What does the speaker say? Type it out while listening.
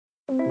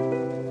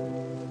We're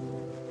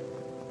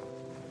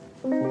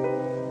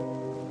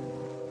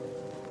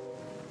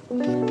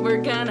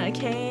gonna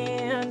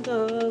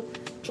candle.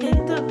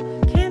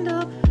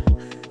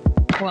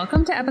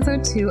 Welcome to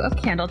episode 2 of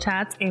Candle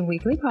Chats, a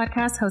weekly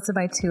podcast hosted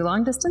by two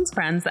long-distance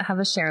friends that have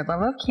a shared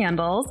love of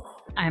candles.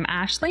 I'm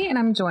Ashley, and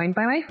I'm joined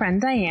by my friend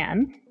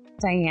Diane.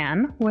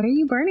 Diane, what are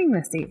you burning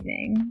this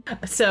evening?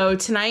 So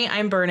tonight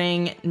I'm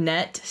burning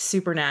Net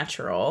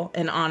Supernatural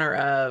in honor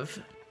of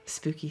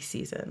spooky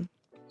season.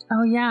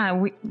 Oh yeah,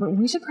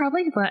 we should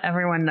probably let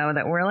everyone know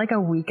that we're like a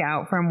week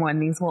out from when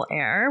these will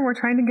air. We're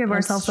trying to give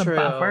ourselves a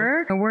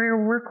buffer. We're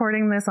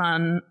recording this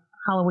on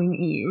Halloween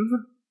Eve,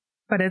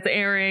 but it's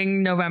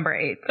airing November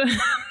 8th.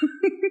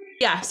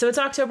 Yeah, so it's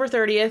October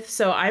 30th,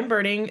 so I'm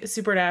burning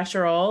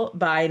Supernatural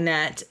by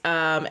Net,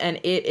 and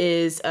it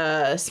is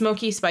a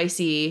smoky,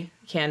 spicy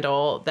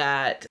candle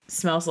that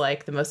smells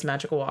like the most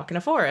magical walk in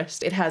a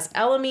forest. It has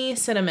elemi,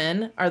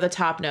 cinnamon are the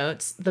top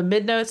notes. The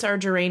mid notes are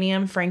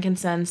geranium,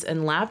 frankincense, and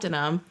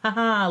labdanum.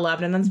 Haha,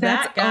 labdanum's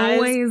back, guys. That's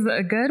always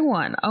a good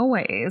one,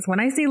 always. When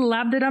I see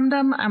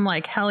labdanum, I'm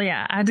like, hell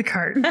yeah, add to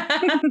cart.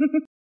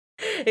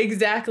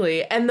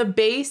 Exactly. And the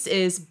base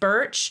is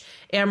birch,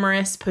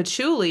 amyris,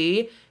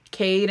 patchouli,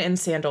 cade, and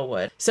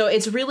sandalwood. So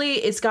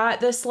it's got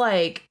this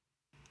like,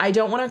 I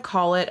don't want to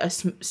call it a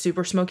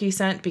super smoky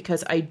scent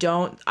because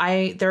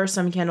there are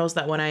some candles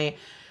that when I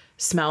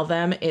smell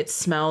them, it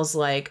smells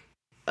like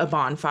a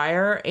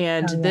bonfire.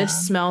 And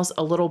This smells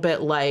a little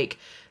bit like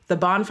the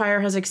bonfire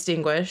has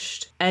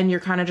extinguished and you're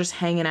kind of just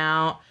hanging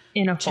out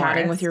in a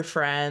chatting forest with your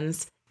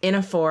friends in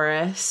a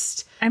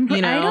forest. I don't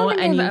think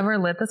I've ever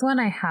lit this one.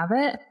 I have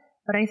it,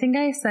 but I think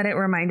I said it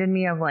reminded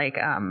me of like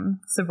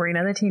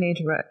Sabrina the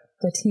Teenage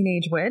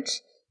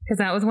Witch. Because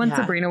that was when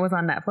Sabrina was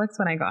on Netflix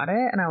when I got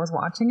it and I was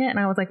watching it and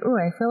I was like, ooh,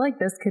 I feel like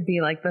this could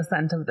be like the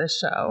scent of this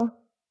show.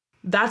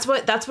 That's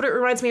what it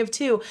reminds me of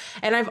too.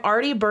 And I've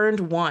already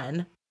burned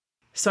one.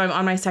 So I'm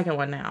on my second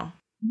one now.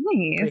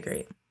 Nice. Pretty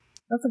great.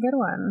 That's a good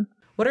one.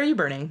 What are you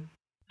burning?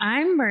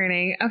 I'm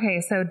burning.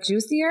 Okay, so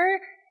Juicier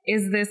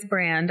is this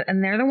brand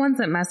and they're the ones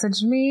that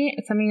messaged me,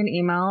 sent me an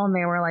email and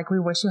they were like, we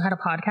wish you had a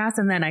podcast.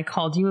 And then I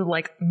called you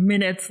like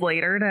minutes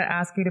later to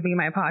ask you to be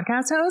my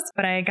podcast host,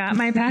 but I got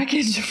my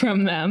package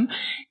from them.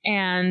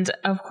 And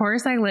of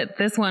course I lit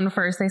this one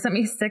first. They sent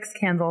me 6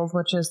 candles,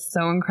 which is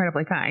so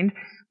incredibly kind,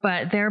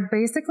 but they're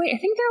basically, I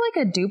think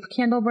they're like a dupe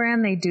candle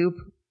brand. They dupe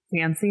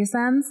fancy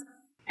scents.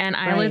 And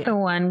I lit the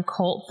one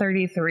Colt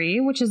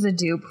 33, which is a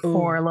dupe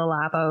for Le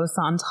Labo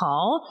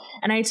Santal.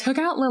 And I took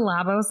out Le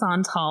Labo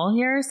Santal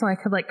here so I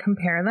could like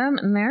compare them.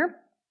 And they're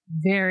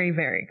very,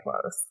 very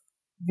close.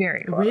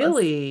 Very close.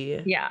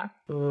 Really? Yeah.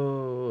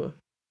 Ooh.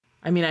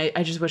 I mean,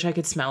 I just wish I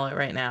could smell it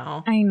right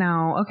now. I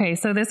know. Okay,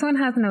 so this one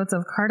has notes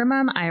of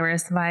cardamom,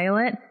 iris,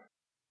 violet,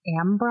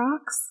 ambrox,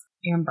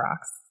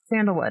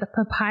 sandalwood,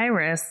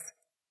 papyrus.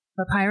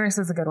 Papyrus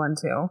is a good one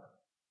too.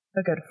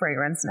 A good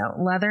fragrance note.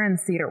 Leather and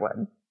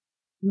cedarwood.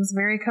 It was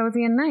very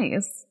cozy and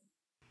nice.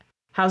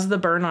 How's the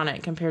burn on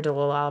it compared to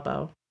Le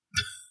Labo?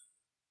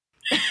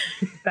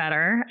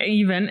 Better.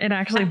 Even. It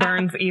actually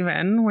burns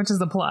even, which is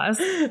a plus.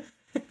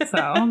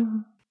 So,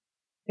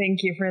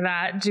 thank you for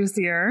that,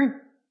 Juicier.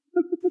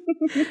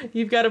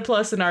 You've got a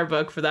plus in our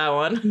book for that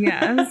one.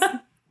 Yes.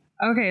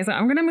 Okay, so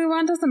I'm going to move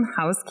on to some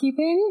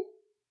housekeeping.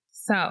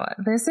 So,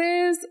 this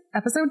is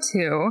episode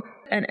 2.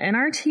 And in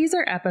our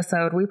teaser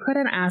episode, we put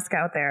an ask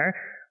out there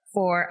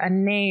for a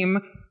name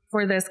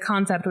for this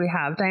concept we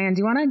have. Diane, do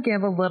you want to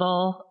give a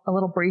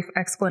little brief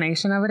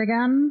explanation of it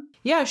again?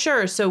 Yeah,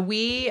 sure. So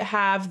we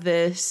have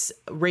this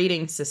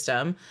rating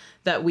system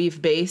that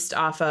we've based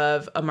off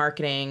of a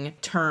marketing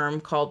term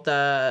called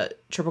the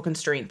triple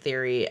constraint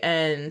theory.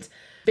 And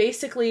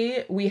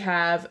basically we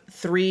have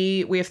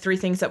three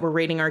things that we're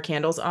rating our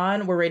candles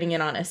on. We're rating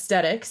it on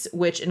aesthetics,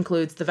 which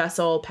includes the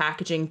vessel,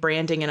 packaging,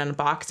 branding, and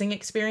unboxing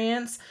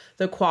experience,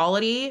 the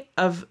quality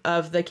of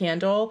the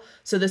candle.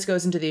 So this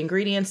goes into the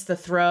ingredients, the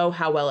throw,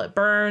 how well it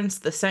burns,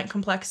 the scent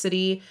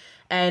complexity.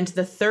 And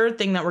the third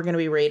thing that we're going to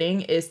be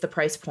rating is the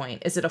price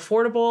point. Is it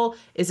affordable?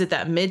 Is it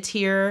that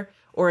mid-tier?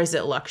 Or is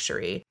it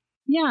luxury?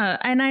 Yeah,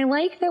 and I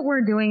like that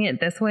we're doing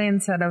it this way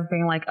instead of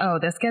being like, oh,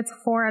 this gets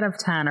 4 out of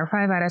 10 or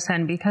 5 out of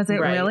 10, because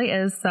it really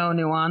is so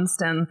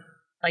nuanced. And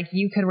like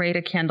you could rate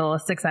a candle a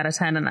 6 out of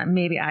 10 and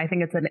maybe I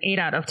think it's an 8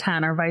 out of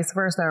 10 or vice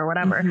versa or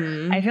whatever.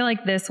 Mm-hmm. I feel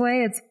like this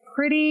way it's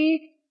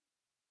pretty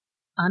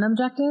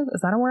unobjective. Is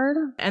that a word?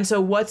 And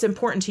so what's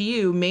important to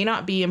you may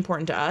not be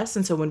important to us.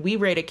 And so when we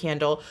rate a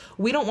candle,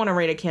 we don't want to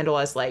rate a candle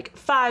as like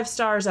 5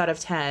 stars out of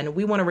 10.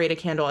 We want to rate a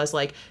candle as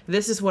like,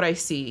 this is what I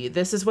see.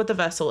 This is what the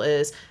vessel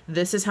is.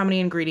 This is how many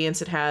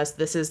ingredients it has.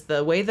 This is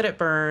the way that it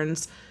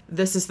burns.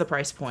 This is the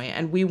price point.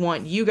 And we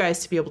want you guys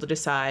to be able to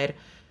decide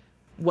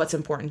what's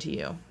important to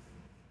you.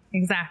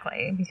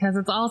 Exactly. Because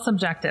it's all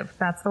subjective.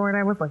 That's the word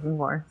I was looking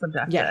for.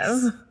 Subjective.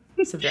 Yes.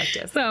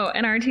 Subjective. So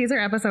in our teaser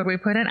episode, we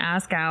put an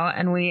ask out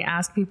and we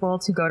asked people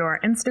to go to our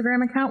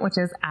Instagram account, which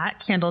is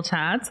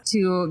 @CandleChats,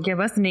 to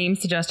give us name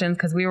suggestions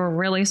because we were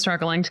really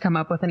struggling to come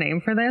up with a name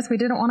for this. We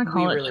didn't want to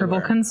call it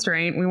Triple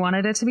Constraint. We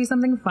wanted it to be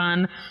something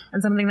fun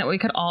and something that we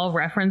could all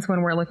reference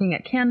when we're looking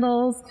at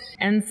candles.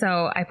 And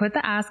so I put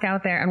the ask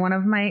out there, and one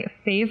of my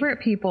favorite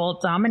people,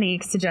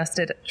 Dominique,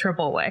 suggested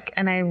Triple Wick.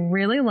 And I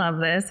really love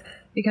this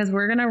because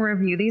we're going to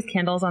review these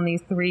candles on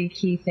these 3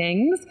 key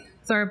things.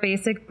 So our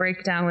basic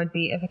breakdown would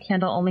be if a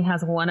candle only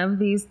has one of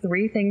these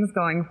 3 things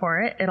going for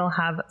it, it'll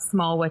have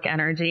small wick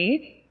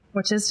energy,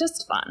 which is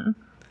just fun.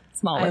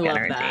 Small wick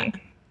energy. That.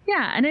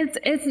 Yeah, and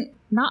it's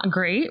not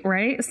great,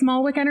 right?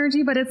 Small wick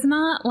energy, but it's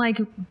not like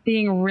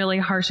being really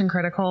harsh and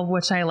critical,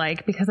 which I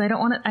like because I don't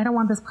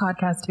want this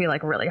podcast to be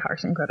like really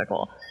harsh and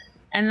critical.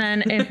 And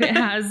then if it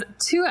has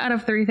 2 out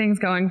of 3 things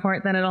going for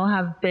it, then it'll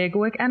have big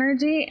wick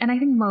energy. And I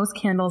think most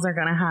candles are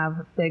going to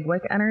have big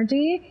wick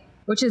energy,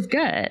 which is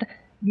good.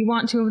 You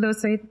want 2 of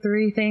those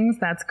 3 things,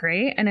 that's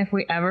great. And if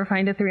we ever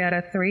find a 3 out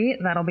of 3,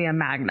 that'll be a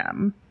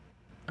magnum.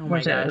 Oh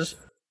my gosh.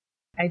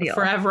 Ideal.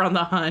 Forever on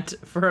the hunt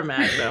for a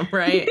magnum,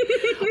 right?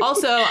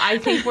 Also, I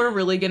think we're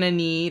really going to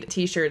need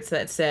t-shirts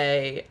that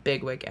say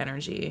Big Wick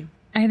Energy.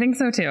 I think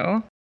so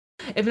too.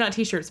 If not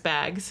t-shirts,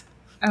 bags.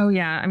 Oh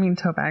yeah, I mean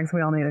tote bags.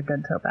 We all need a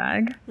good tote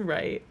bag.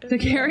 Right. To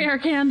carry our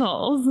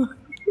candles.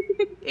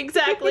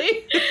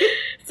 Exactly.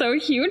 So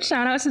huge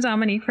shout out to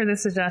Dominique for the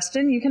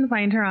suggestion. You can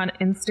find her on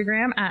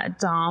Instagram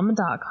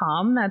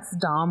 @dom.com. That's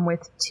Dom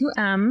with 2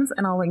 M's,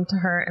 and I'll link to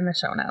her in the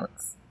show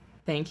notes.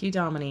 Thank you,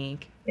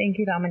 Dominique. Thank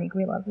you, Dominique.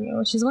 We love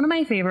you. She's one of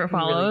my favorite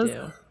follows. We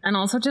really do. And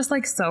also just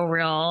like so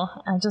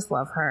real. I just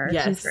love her.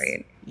 Yes. She's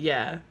great.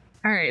 Yeah.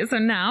 All right, so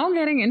now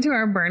getting into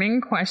our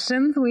burning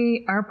questions,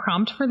 our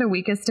prompt for the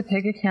week is to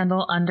pick a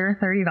candle under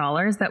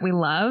 $30 that we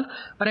love.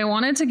 But I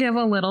wanted to give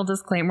a little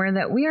disclaimer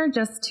that we are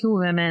just 2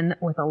 women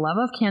with a love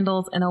of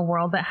candles in a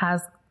world that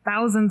has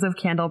thousands of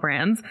candle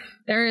brands.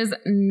 There is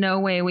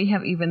no way we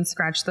have even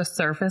scratched the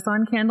surface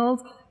on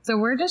candles. So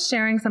we're just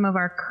sharing some of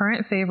our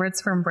current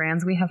favorites from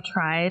brands we have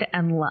tried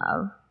and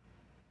love.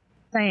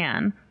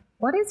 Diane,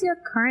 what is your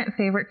current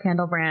favorite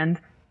candle brand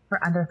for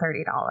under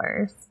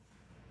 $30?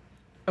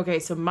 Okay,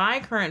 so my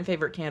current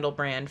favorite candle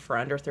brand for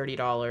under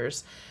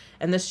 $30,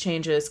 and this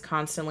changes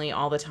constantly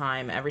all the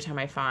time, every time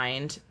I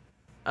find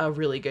a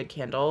really good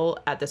candle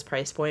at this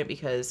price point,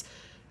 because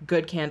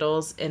good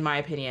candles, in my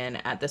opinion,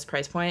 at this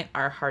price point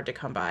are hard to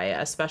come by,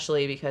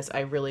 especially because I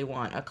really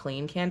want a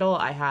clean candle.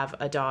 I have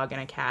a dog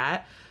and a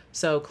cat,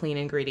 so clean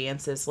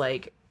ingredients is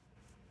like,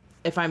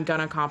 if I'm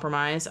gonna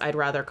compromise, I'd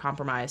rather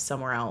compromise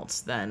somewhere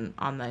else than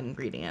on the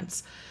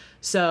ingredients.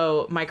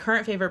 So my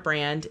current favorite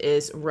brand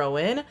is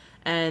Roen,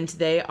 and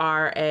they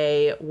are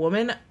a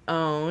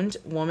woman-owned,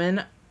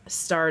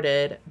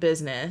 woman-started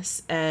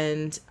business,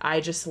 and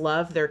I just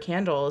love their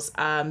candles.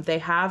 They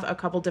have a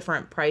couple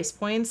different price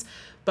points,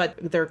 but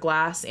their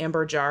glass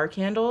amber jar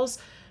candles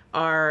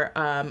are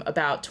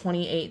about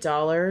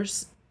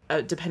 $28,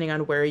 depending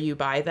on where you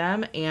buy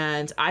them.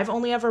 And I've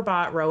only ever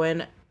bought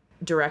Roen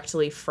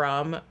directly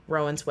from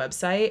Roen's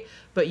website,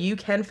 but you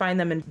can find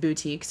them in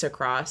boutiques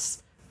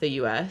across the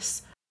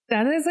U.S.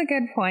 That is a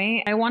good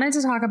point. I wanted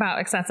to talk about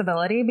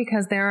accessibility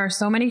because there are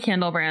so many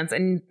candle brands,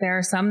 and there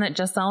are some that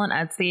just sell on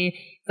Etsy,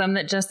 some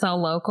that just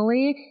sell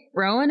locally.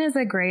 Roen is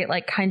a great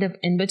like kind of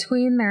in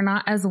between. They're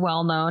not as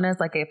well known as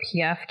like a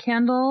PF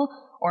candle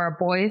or a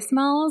Boy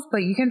Smells, but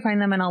you can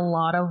find them in a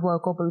lot of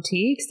local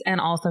boutiques.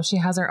 And also she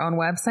has her own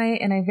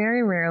website, and I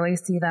very rarely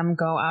see them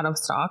go out of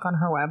stock on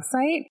her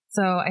website.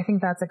 So I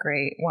think that's a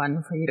great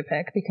one for you to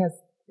pick because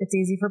it's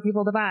easy for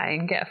people to buy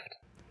and gift.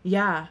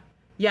 Yeah.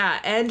 Yeah,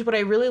 and what I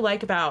really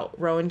like about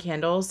Roen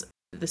candles,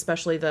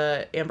 especially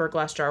the amber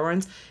glass jar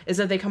ones, is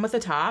that they come with a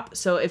top.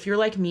 So if you're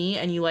like me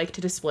and you like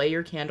to display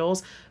your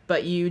candles,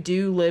 but you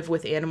do live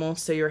with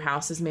animals, so your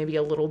house is maybe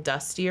a little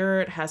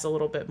dustier, it has a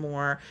little bit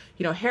more,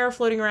 hair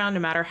floating around no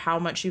matter how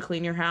much you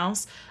clean your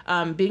house,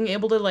 being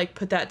able to like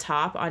put that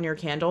top on your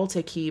candle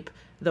to keep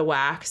the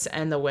wax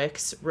and the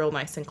wicks real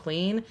nice and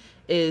clean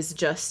is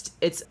just,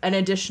 it's an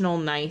additional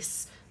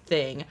nice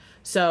thing.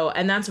 So,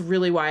 and that's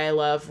really why I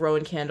love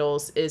Roen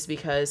candles, is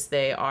because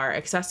they are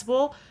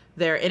accessible,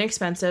 they're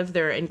inexpensive,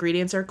 their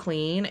ingredients are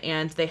clean,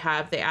 and they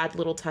add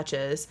little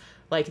touches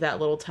like that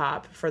little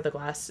top for the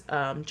glass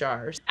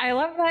jars. I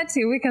love that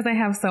too because I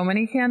have so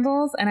many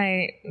candles and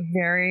I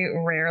very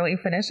rarely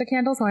finish a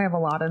candle, so I have a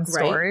lot in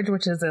storage, right?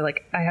 Which is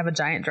I have a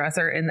giant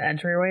dresser in the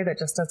entryway that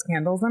just has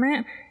candles in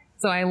it.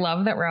 So I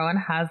love that Roen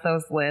has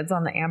those lids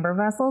on the amber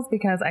vessels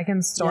because I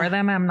can store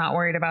them. I'm not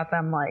worried about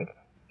them like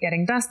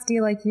getting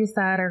dusty, like you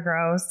said, or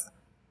gross.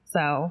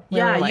 So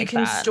really you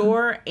can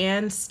store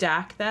and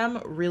stack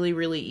them really,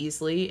 really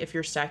easily if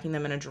you're stacking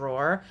them in a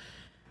drawer.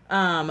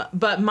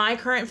 But my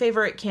current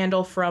favorite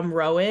candle from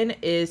Roen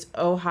is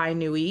Oh Hi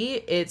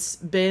Nui. It's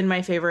been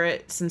my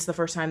favorite since the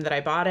first time that I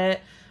bought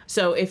it.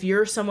 So if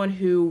you're someone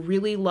who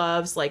really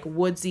loves like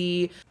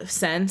woodsy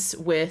scents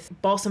with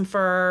balsam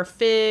fir,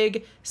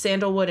 fig,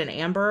 sandalwood, and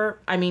amber,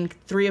 I mean,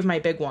 3 of my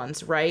big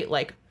ones, right?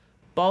 Like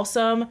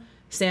balsam,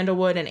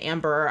 sandalwood, and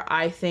amber,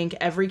 I think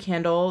every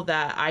candle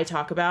that I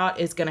talk about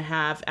is going to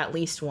have at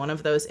least one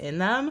of those in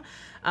them,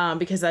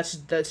 because that's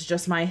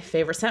just my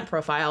favorite scent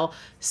profile.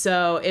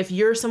 So if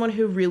you're someone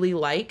who really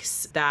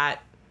likes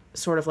that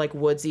sort of like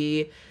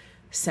woodsy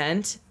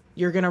scent,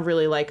 you're going to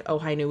really like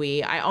Ojai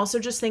Nui. I also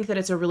just think that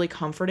it's a really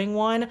comforting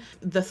one.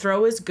 The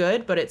throw is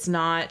good, but it's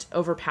not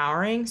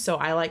overpowering. So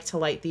I like to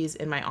light these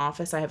in my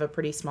office. I have a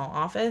pretty small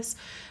office.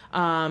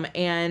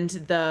 And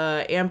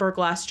the amber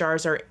glass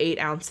jars are 8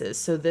 ounces.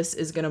 So this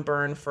is going to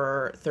burn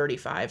for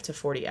 35 to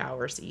 40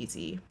 hours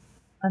easy.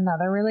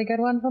 Another really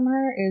good one from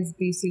her is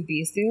Bisu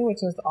Bisu,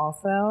 which is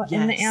also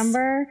in the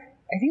amber.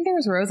 I think there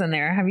was rose in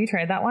there. Have you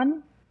tried that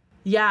one?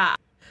 Yeah.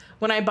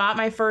 When I bought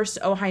my first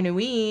Ojai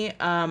Nui,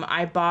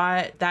 I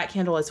bought that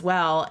candle as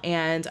well.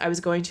 And I was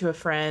going to a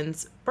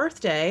friend's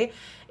birthday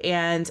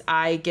and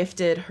I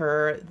gifted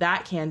her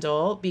that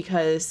candle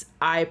because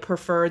I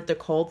preferred the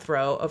cold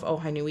throw of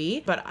Ojai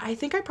Nui. But I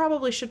think I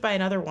probably should buy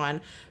another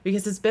one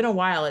because it's been a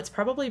while. It's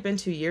probably been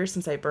 2 years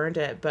since I burned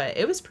it, but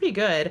it was pretty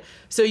good.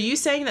 So you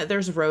saying that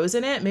there's rose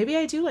in it, maybe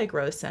I do like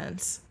rose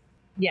scents.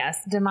 Yes,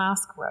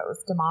 damask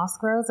rose.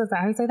 Damask rose, is that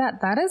how you say that?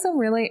 That is a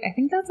really, I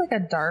think that's like a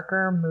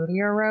darker,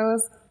 moodier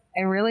rose.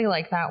 I really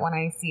like that when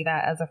I see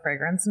that as a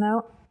fragrance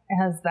note. It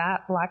has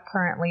that, black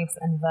currant leaves,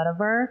 and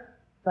vetiver.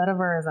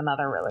 Vetiver is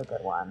another really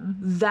good one.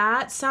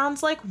 That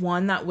sounds like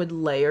one that would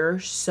layer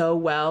so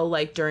well,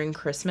 like during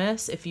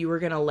Christmas, if you were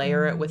going to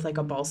layer it with like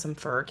a balsam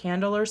fir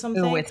candle or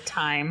something. Ooh, with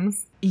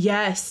thymes.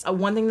 Yes.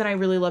 One thing that I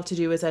really love to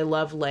do is I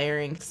love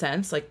layering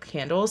scents, like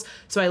candles.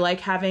 So I like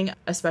having,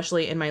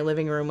 especially in my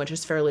living room, which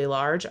is fairly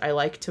large, I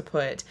like to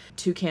put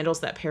 2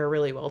 candles that pair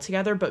really well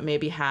together, but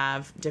maybe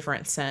have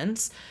different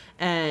scents.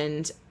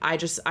 And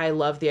I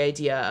love the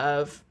idea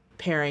of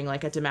pairing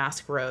like a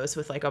damask rose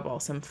with like a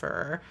balsam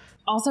fir.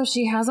 Also,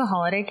 she has a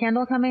holiday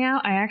candle coming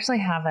out. I actually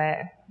have it.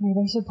 Maybe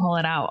I should pull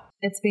it out.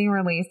 It's being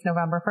released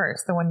November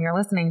 1st. So when you're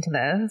listening to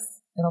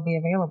this, it'll be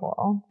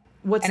available.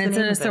 What's the name of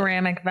it? And it's in a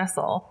ceramic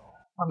vessel.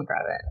 Let me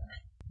grab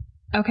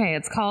it. Okay,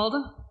 it's called,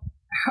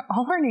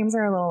 all her names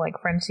are a little like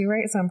Frenchy,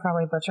 right? So I'm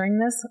probably butchering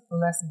this.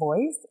 Les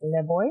Bois.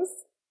 Lesbois.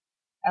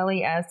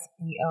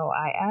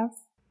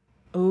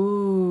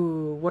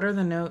 Ooh, what are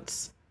the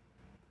notes?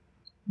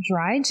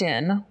 Dry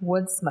gin,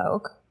 wood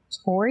smoke,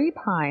 Tory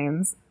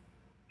pines,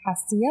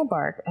 cassia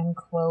bark, and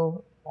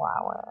clove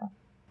flower.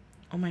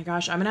 Oh my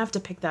gosh, I'm gonna have to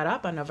pick that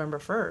up on November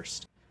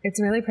 1st. It's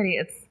really pretty.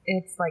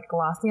 It's like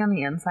glossy on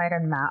the inside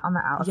and matte on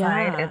the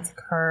outside. Yeah. It's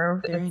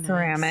curved. Very it's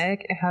ceramic.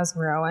 Nice. It has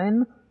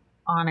Roen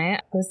on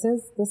it. This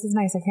is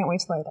nice. I can't wait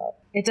to light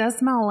it. It does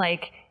smell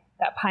like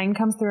that pine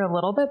comes through a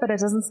little bit, but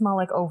it doesn't smell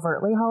like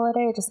overtly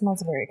holiday. It just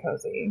smells very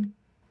cozy.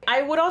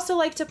 I would also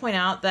like to point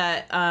out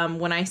that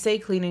when I say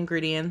clean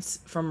ingredients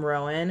from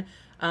Roen,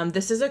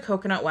 this is a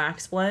coconut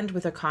wax blend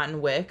with a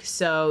cotton wick.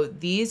 So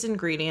these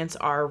ingredients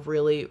are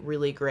really,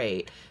 really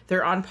great.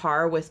 They're on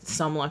par with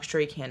some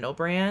luxury candle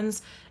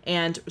brands.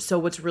 And so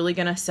what's really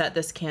going to set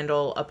this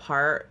candle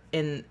apart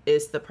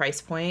is the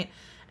price point.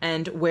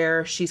 And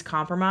where she's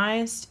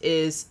compromised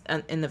is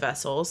in the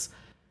vessels.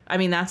 I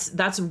mean,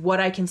 that's what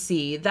I can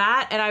see.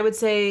 That, and I would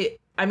say,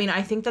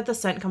 I think that the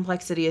scent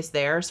complexity is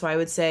there. So I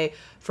would say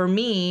for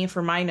me,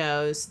 for my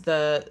nose,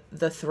 the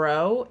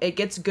throw, it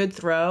gets good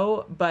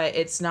throw, but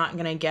it's not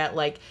going to get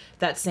like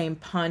that same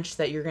punch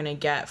that you're going to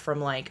get from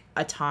like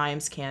a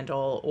Times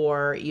candle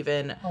or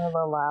even or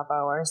a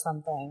Labo or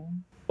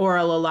something. Or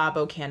a Le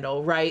Labo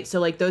candle, right? So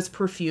like those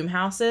perfume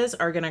houses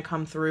are going to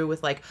come through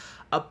with like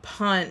a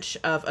punch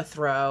of a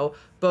throw,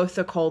 both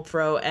the cold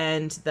throw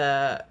and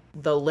the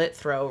lit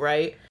throw,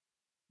 right?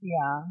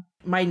 Yeah.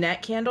 My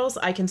neck candles,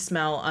 I can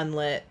smell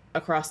unlit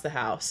across the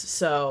house.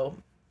 So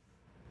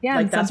yeah,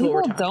 like, and that's some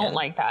people don't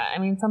like that. I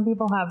mean, some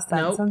people have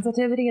scent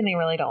sensitivity and they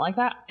really don't like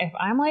that. If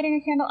I'm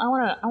lighting a candle, I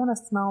want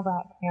to smell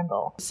that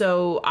candle.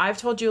 So I've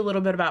told you a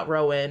little bit about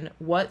Roen.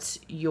 What's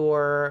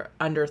your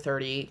under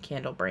 30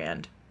 candle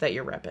brand that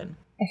you're repping?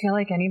 I feel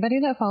like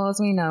anybody that follows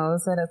me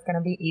knows that it's going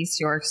to be East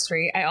York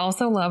Street. I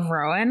also love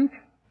Roen,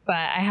 but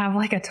I have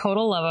like a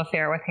total love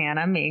affair with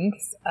Hannah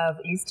Minks of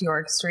East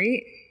York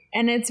Street.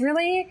 And it's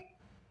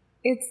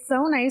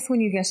so nice when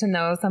you get to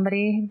know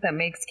somebody that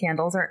makes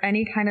candles or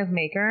any kind of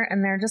maker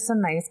and they're just a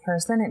nice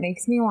person. It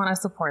makes me want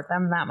to support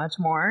them that much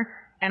more.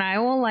 And I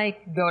will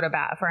like go to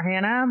bat for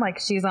Hannah. Like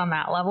she's on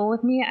that level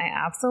with me. I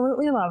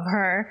absolutely love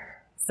her.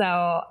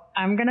 So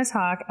I'm going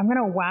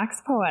to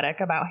wax poetic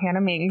about Hannah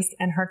Minks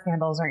and her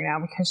candles right now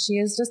because she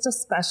is just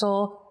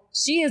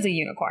she is a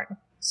unicorn.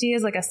 She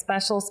is like a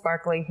special,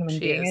 sparkly human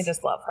being. I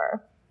just love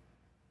her.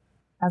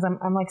 As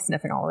I'm like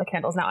sniffing all of the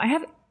candles now. I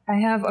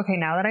have, okay,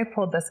 now that I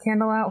pulled this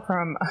candle out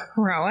from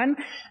Roen,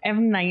 I have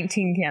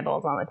 19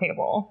 candles on the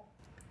table.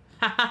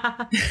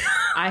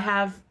 I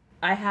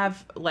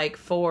have like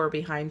 4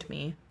 behind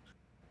me.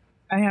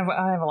 I have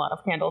a lot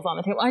of candles on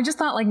the table. I just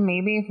thought like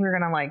maybe if we were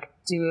gonna like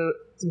do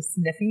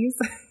sniffies,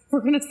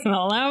 we're gonna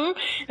smell them.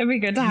 It'd be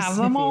good to have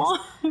them all.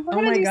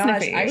 Oh my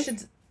gosh,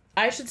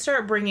 I should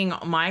start bringing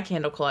my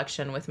candle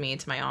collection with me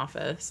to my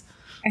office.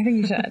 I think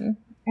you should.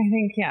 I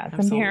think, yeah, it's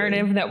Absolutely.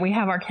 imperative that we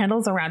have our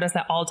candles around us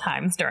at all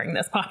times during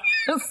this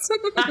podcast.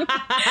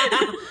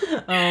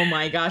 Oh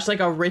my gosh, like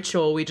a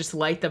ritual. We just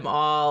light them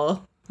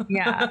all.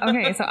 Yeah.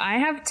 Okay. So I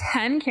have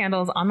 10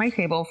 candles on my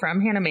table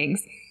from Hannah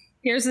Minks.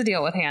 Here's the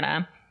deal with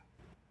Hannah.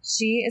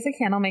 She is a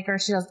candle maker.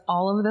 She does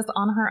all of this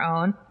on her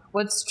own.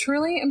 What's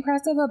truly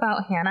impressive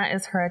about Hannah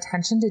is her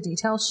attention to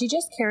detail. She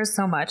just cares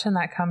so much, and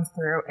that comes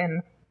through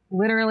in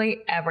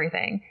literally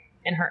everything.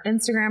 In her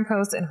Instagram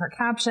posts, in her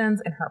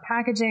captions, in her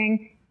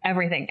packaging,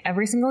 everything.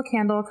 Every single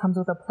candle comes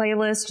with a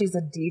playlist. She's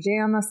a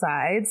DJ on the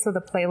side, so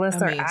the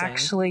playlists Amazing. are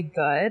actually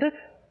good.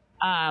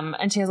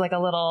 And she has like a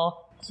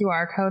little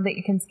QR code that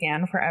you can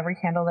scan for every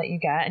candle that you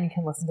get, and you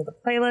can listen to the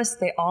playlist.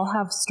 They all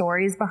have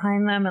stories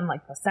behind them and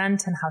like the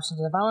scent and how she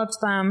developed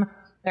them.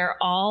 They're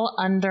all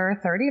under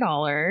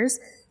 $30.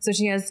 So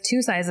she has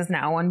 2 sizes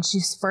now. When she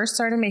first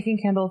started making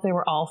candles, they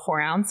were all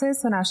 4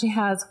 ounces. So now she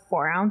has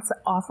 4-ounce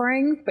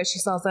offerings, but she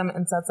sells them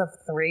in sets of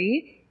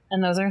 3,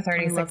 and those are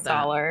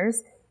 $36.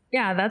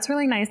 Yeah, that's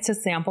really nice to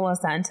sample a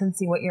scent and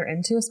see what you're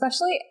into,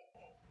 especially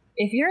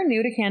if you're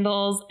new to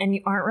candles and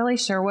you aren't really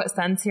sure what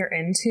scents you're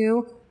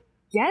into.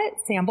 Get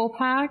sample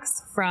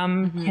packs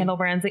from candle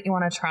brands that you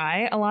want to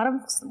try. A lot of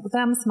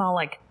them smell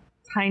like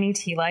tiny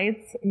tea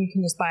lights, and you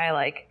can just buy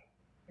like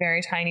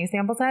very tiny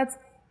sample sets.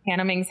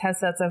 Hannah Minks has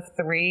sets of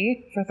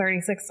 3 for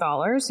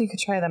 $36, so you could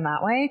try them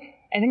that way.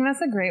 I think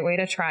that's a great way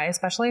to try,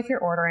 especially if you're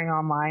ordering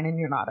online and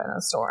you're not in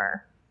a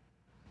store.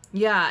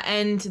 Yeah,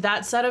 and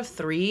that set of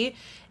 3,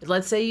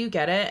 let's say you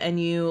get it and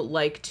you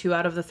like 2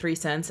 out of the 3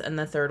 scents, and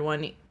the third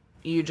one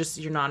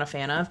you're not a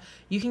fan of,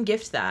 you can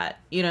gift that.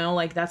 You know,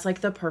 like that's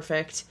like the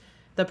perfect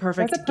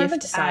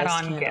gift size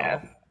candle.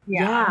 Gift.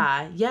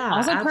 Yeah.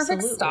 Also absolutely.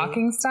 perfect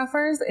stocking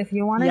stuffers. If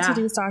you wanted to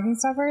do stocking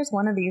stuffers,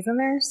 one of these in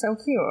there, so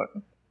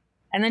cute.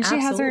 And then she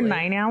has her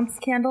 9-ounce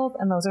candles,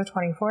 and those are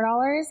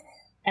 $24.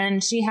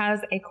 And she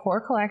has a core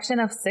collection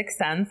of 6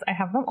 scents. I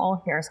have them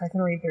all here so I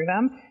can read through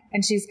them.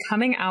 And she's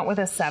coming out with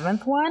a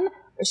 7th one,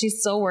 but she's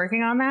still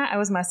working on that. I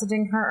was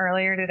messaging her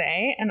earlier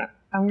today, and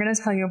I'm going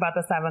to tell you about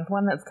the 7th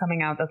one that's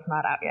coming out that's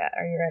not out yet.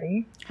 Are you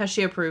ready? Has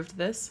she approved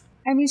this?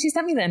 I mean, she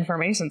sent me the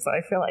information, so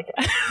I feel like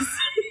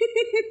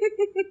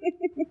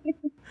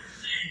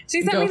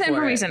she sent me the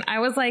information. I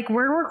was like,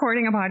 we're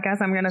recording a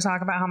podcast. I'm going to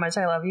talk about how much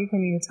I love you.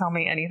 Can you tell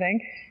me anything?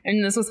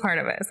 And this was part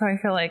of it. So I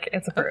feel like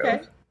it's approved.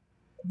 Okay.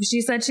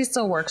 She said she's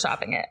still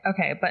workshopping it.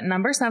 Okay, but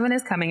number 7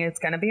 is coming. It's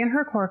going to be in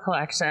her core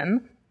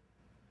collection.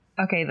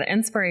 Okay, the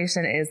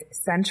inspiration is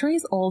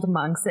centuries-old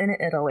monks in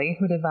Italy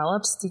who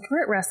developed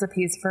secret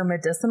recipes for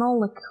medicinal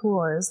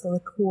liqueurs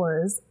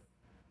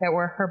that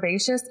were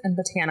herbaceous and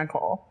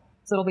botanical.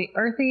 So it'll be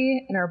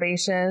earthy and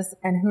herbaceous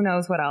and who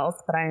knows what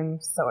else, but I'm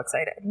so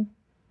excited.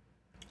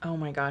 Oh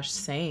my gosh,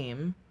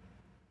 same.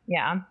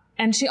 Yeah.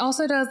 And she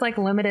also does like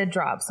limited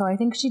drops. So I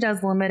think she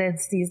does limited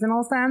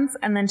seasonal scents.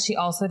 And then she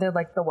also did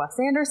like the Wes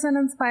Anderson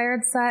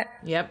inspired set.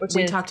 Yep.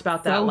 We talked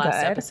about that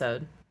last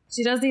episode.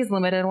 She does these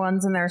limited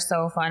ones and they're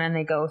so fun and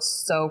they go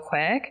so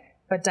quick.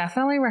 But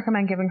definitely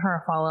recommend giving her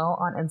a follow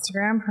on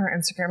Instagram. Her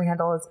Instagram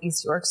handle is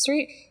East York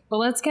Street. But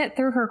let's get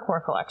through her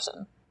core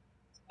collection.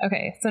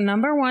 Okay, so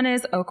number 1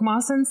 is Oak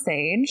Moss and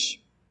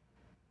Sage.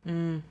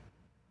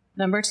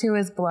 Number 2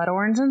 is Blood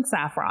Orange and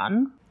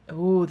Saffron.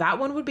 Ooh, that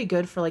one would be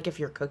good for like if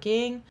you're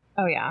cooking.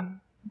 Oh, yeah.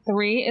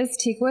 3 is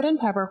Teakwood and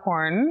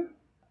Peppercorn.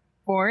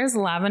 4 is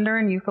Lavender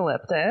and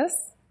Eucalyptus.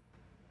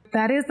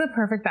 That is the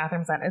perfect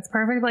bathroom scent. It's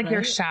perfect like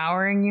you're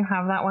showering, you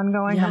have that one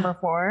going. Number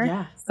 4.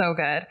 Yeah. So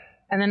good.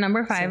 And then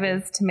number 5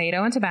 is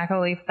Tomato and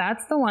Tobacco Leaf.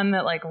 That's the one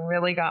that like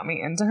really got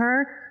me into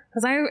her.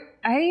 Because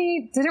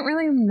I didn't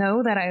really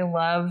know that I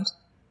loved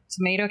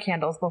tomato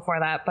candles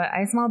before that, but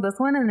I smelled this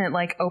one and it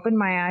like opened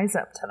my eyes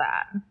up to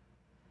that.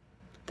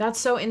 That's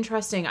so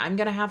interesting. I'm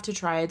going to have to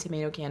try a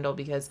tomato candle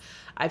because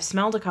I've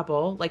smelled a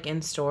couple like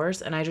in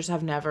stores and I just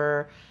have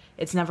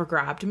it's never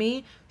grabbed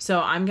me.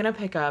 So I'm going to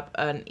pick up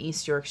an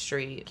East York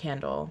Street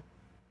candle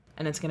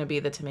and it's going to be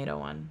the tomato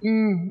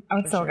one. Oh,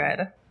 it's so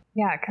good.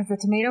 Yeah, because the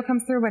tomato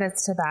comes through, but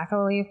it's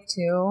tobacco leaf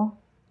too.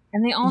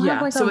 And they all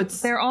have like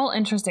they're all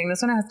interesting.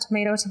 This one has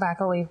tomato,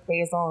 tobacco leaf,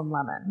 basil, and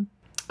lemon.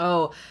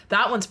 Oh,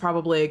 that one's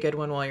probably a good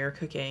one while you're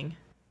cooking.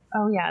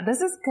 Oh, yeah. This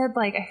is good.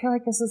 Like, I feel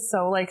like this is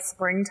so, like,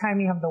 springtime.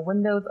 You have the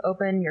windows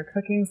open, you're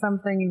cooking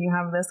something, and you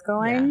have this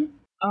going. Yeah.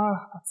 Oh,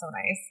 that's so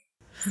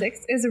nice.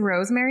 6 is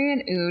Rosemary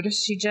and Oud.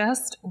 She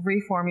just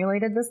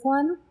reformulated this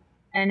one.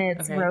 And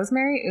it's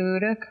rosemary,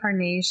 oud,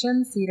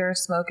 carnation, cedar,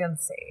 smoke, and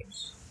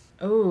sage.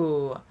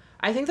 Oh,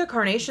 I think the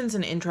carnation's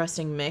an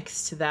interesting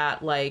mix to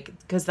that, like,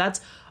 because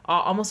that's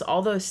almost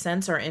all those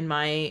scents are in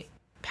my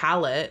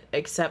palette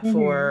except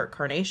for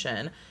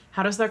carnation.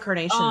 How does the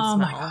carnation smell?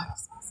 My God,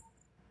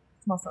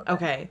 it smells so good.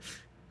 Okay.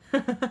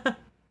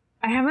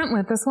 I haven't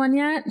lit this one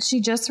yet. She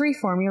just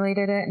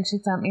reformulated it and she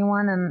sent me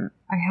one and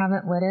I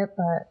haven't lit it,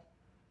 but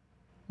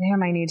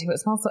damn, I need to. It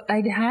smells so...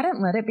 I hadn't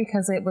lit it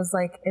because it was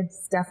like, it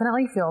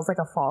definitely feels like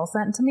a fall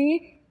scent to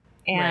me.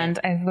 And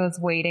I was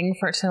waiting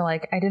for it to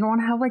like, I didn't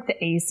want to have like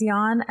the AC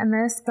on and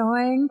this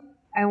going.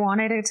 I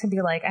wanted it to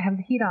be like, I have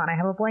the heat on, I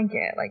have a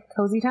blanket, like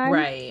cozy time.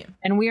 Right.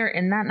 And we are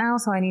in that now,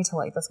 so I need to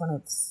light this one.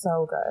 It's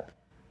so good.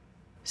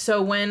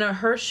 So when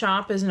her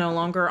shop is no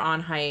longer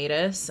on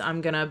hiatus, I'm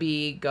going to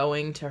be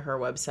going to her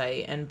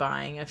website and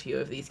buying a few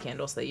of these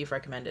candles that you've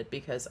recommended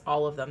because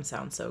all of them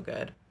sound so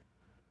good.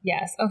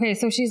 Yes. Okay,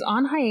 so she's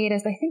on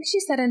hiatus. I think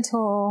she said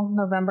until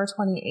November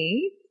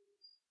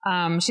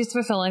 28th. She's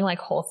fulfilling like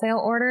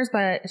wholesale orders,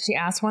 but she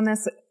asked when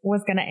this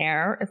was going to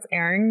air. It's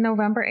airing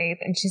November 8th,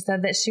 and she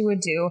said that she would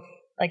do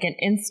like an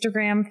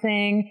Instagram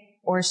thing,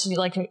 or she'd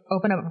like to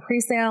open up a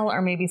pre-sale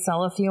or maybe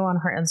sell a few on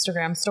her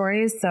Instagram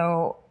stories.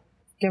 So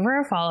give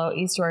her a follow,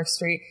 East York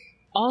Street.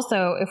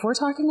 Also, if we're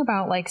talking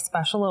about like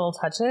special little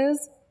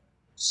touches,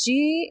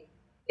 she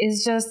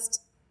is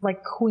just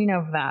like queen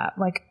of that.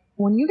 Like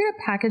when you get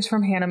a package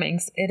from Hannah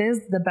Minx, it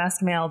is the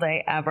best mail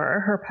day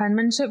ever. Her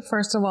penmanship,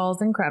 first of all,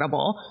 is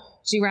incredible.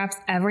 She wraps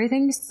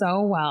everything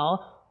so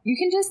well. You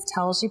can just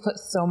tell she put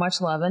so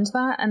much love into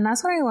that. And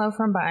that's what I love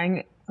from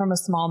buying from a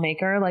small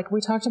maker. Like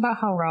we talked about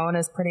how Roen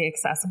is pretty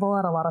accessible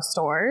at a lot of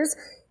stores.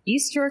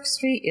 East York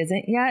Street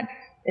isn't yet.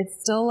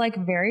 It's still like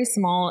very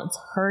small. It's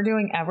her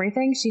doing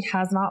everything. She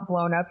has not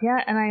blown up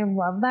yet. And I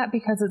love that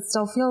because it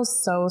still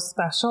feels so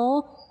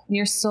special. And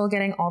you're still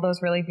getting all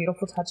those really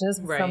beautiful touches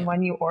from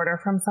when you order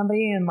from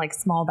somebody in like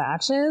small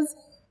batches.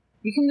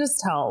 You can just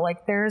tell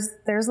like there's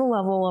a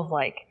level of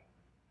like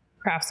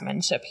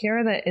craftsmanship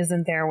here that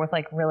isn't there with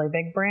like really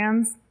big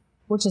brands,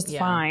 which is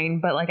fine.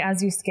 But like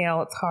as you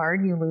scale, it's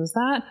hard. You lose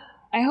that.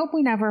 I hope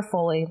we never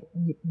fully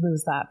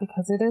lose that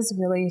because it is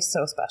really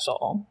so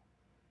special.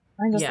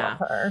 I just love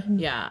her.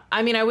 Yeah.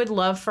 I mean, I would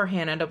love for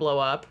Hannah to blow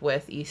up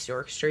with East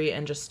York Street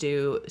and just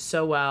do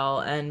so well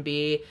and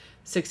be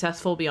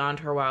successful beyond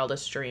her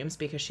wildest dreams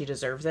because she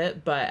deserves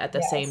it. But at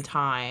the same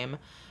time,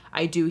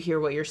 I do hear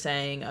what you're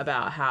saying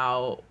about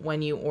how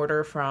when you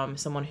order from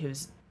someone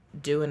who's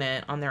doing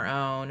it on their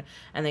own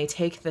and they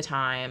take the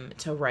time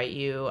to write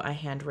you a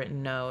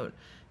handwritten note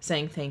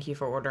saying thank you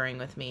for ordering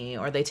with me,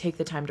 or they take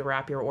the time to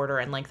wrap your order,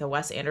 and like the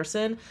Wes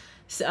Anderson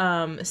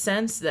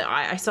sense that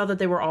I saw that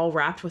they were all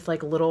wrapped with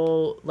like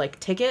little like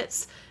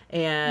tickets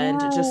and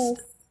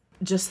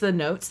just the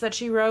notes that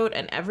she wrote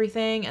and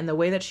everything and the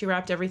way that she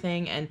wrapped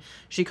everything, and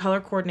she color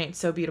coordinates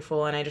so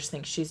beautiful, and I just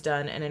think she's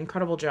done an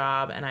incredible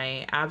job, and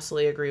I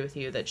absolutely agree with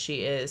you that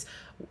she is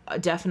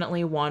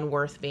definitely one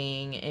worth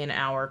being in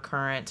our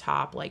current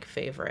top like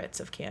favorites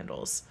of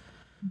candles.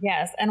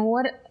 Yes, and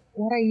what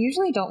I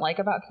usually don't like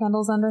about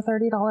candles under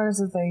 $30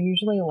 is they're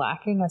usually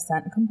lacking a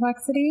scent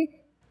complexity.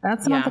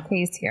 That's not the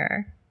case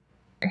here.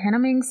 Hannah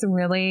Minx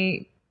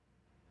really,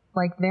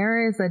 like,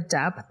 there is a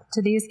depth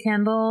to these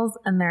candles,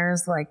 and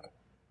there's, like,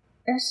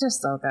 it's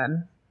just so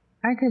good.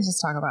 I could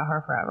just talk about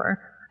her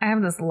forever. I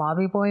have this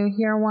Lobby Boy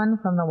here one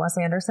from the Wes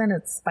Anderson.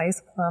 It's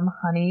Spice Plum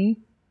Honey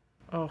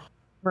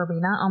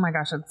Verbena. Oh my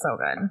gosh, it's so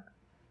good.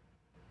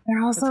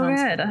 They're all so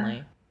good.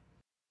 Heavenly.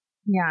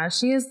 Yeah,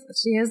 she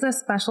is a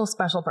special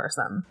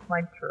person.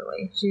 Like,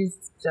 truly.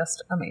 She's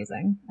just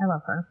amazing. I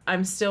love her.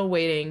 I'm still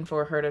waiting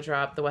for her to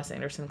drop the Wes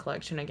Anderson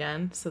collection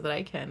again so that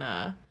I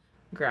can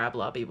grab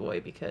Lobby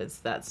Boy because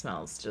that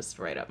smells just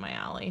right up my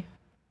alley.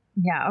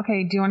 Yeah,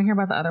 okay. Do you want to hear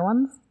about the other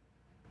ones?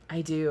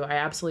 I do. I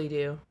absolutely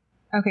do.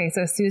 Okay,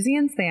 so Susie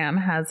and Sam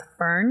has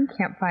Fern,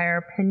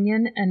 Campfire,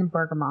 Pinion, and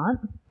Bergamot.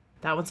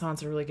 That one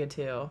sounds really good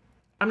too.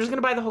 I'm just going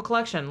to buy the whole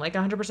collection, like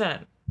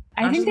 100%.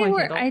 I think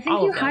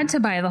you had to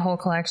buy the whole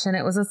collection.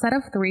 It was a set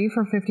of 3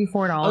 for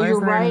 $54. Oh, you're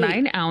right.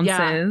 9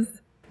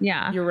 ounces.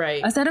 Yeah. You're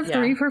right. A set of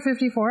 3 for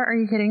 $54. Are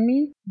you kidding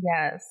me?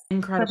 Yes.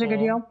 Incredible. Such a good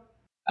deal.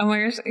 Oh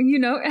my gosh. You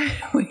know,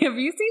 have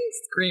you seen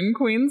Scream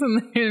Queens?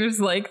 And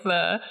there's like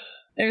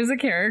there's a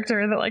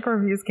character that like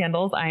reviews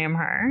candles. I am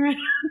her.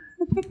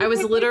 I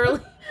was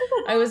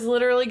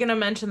literally gonna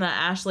mention that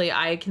Ashley.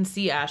 I can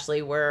see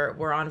Ashley.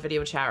 We're on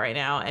video chat right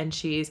now, and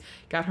she's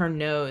got her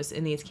nose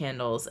in these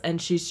candles,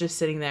 and she's just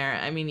sitting there.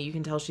 I mean, you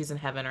can tell she's in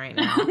heaven right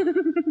now.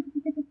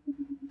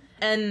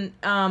 And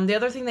the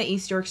other thing that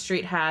East York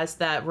Street has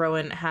that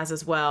Roen has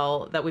as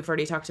well that we've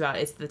already talked about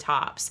is the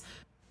tops.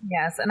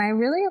 Yes, and I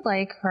really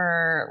like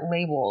her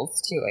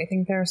labels too. I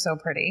think they're so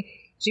pretty.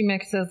 She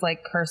mixes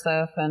like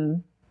cursive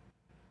and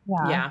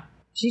yeah.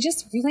 She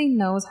just really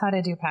knows how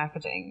to do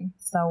packaging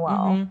so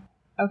well.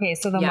 Mm-hmm. Okay,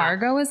 so the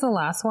Margot is the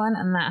last one,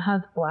 and that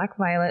has black,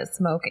 violet,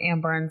 smoke,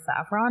 amber, and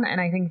saffron,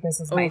 and I think this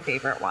is my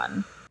favorite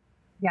one.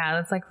 Yeah,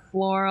 it's like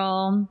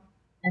floral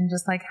and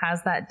just like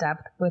has that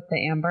depth with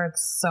the amber.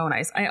 It's so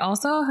nice. I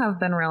also have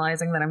been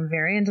realizing that I'm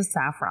very into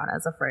saffron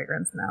as a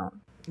fragrance note.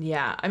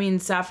 Yeah, I mean,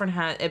 saffron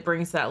it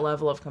brings that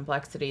level of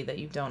complexity that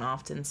you don't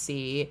often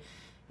see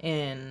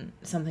in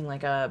something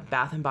like a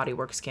Bath and Body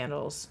Works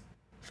candles,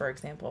 for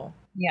example.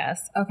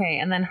 Yes. Okay.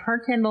 And then her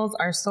candles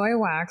are soy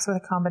wax with a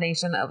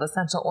combination of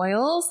essential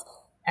oils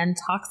and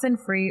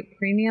toxin-free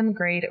premium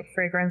grade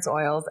fragrance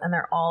oils. And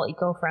they're all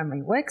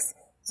eco-friendly wicks.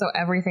 So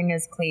everything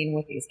is clean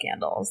with these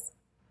candles.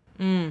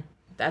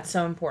 That's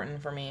so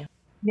important for me.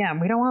 Yeah.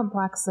 We don't want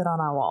black soot on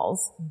our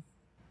walls.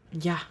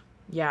 Yeah.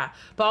 Yeah.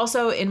 But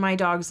also in my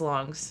dog's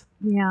lungs.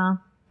 Yeah.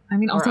 I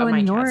mean, also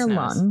in your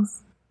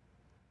lungs.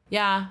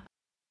 Yeah.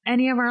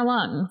 any of our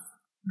lungs.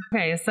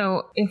 Okay,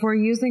 so if we're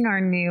using our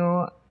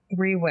new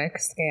 3-wick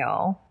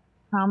scale,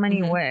 how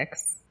many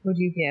wicks would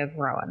you give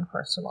Roen,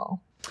 first of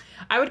all?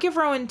 I would give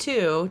Roen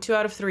 2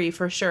 out of 3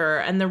 for sure.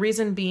 And the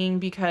reason being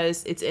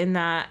because it's in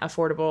that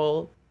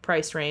affordable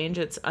price range.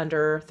 It's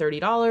under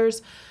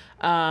 $30.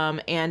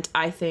 And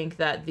I think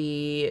that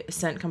the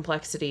scent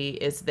complexity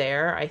is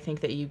there. I think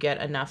that you get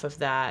enough of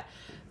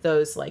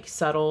those like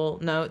subtle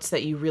notes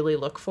that you really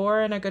look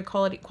for in a good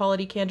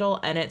quality candle.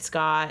 And it's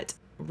got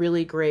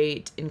really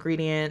great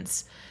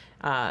ingredients.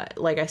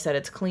 Like I said,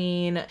 it's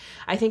clean.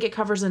 I think it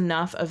covers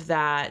enough of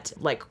that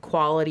like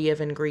quality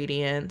of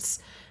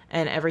ingredients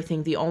and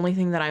everything. The only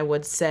thing that I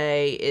would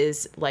say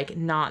is like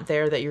not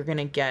there that you're going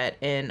to get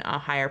in a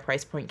higher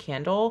price point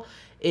candle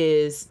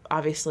is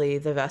obviously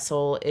the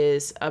vessel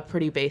is a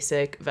pretty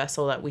basic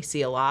vessel that we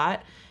see a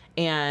lot.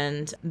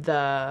 And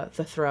the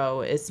throw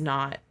is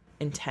not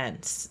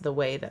intense the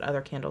way that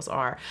other candles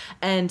are.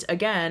 And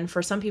again,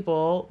 for some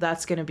people,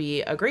 that's going to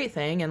be a great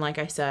thing. And like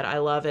I said, I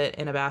love it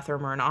in a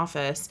bathroom or an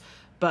office,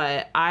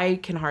 but I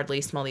can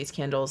hardly smell these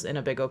candles in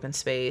a big open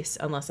space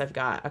unless I've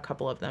got a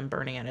couple of them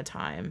burning at a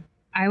time.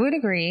 I would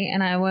agree.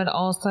 And I would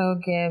also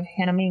give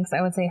Hannah Minks,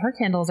 I would say her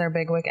candles are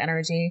big wick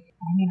energy.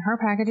 I mean, her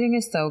packaging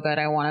is so good.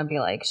 I want to be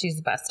like, she's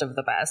best of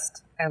the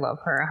best. I love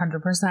her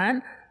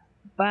 100%.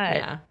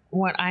 But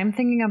what I'm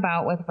thinking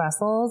about with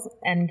vessels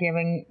and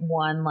giving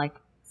one like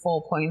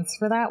full points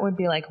for that would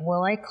be like,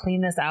 will I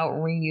clean this out,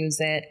 reuse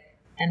it,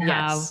 and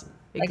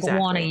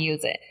want to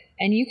use it?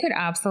 And you could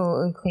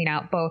absolutely clean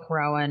out both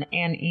Roen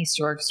and East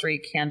York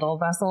Street candle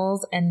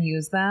vessels and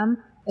use them,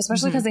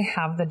 especially because they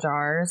have the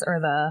jars or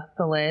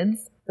the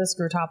lids, the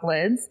screw top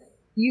lids.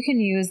 You can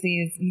use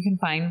these, you can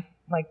find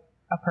like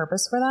a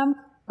purpose for them,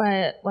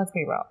 but let's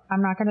be real,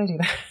 I'm not going to do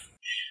that.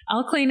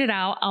 I'll clean it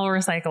out, I'll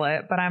recycle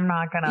it, but I'm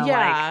not going to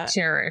like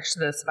cherish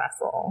this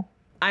vessel.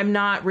 I'm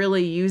not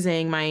really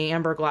using my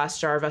amber glass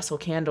jar vessel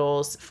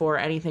candles for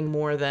anything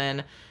more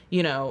than,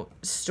 you know,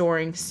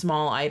 storing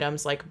small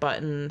items like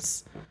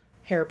buttons,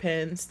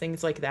 hairpins,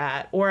 things like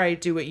that. Or I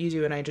do what you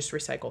do and I just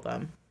recycle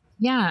them.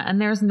 Yeah, and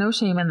there's no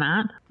shame in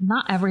that.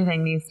 Not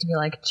everything needs to be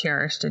like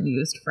cherished and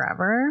used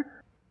forever.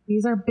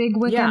 These are big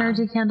wick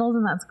energy candles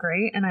and that's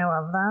great and I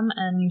love them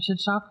and you should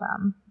shop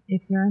them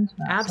if you're into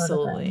that.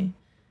 Absolutely. Sort of thing.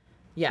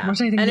 Yeah. Which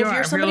I think you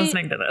are if you're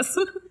listening to this.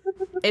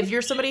 If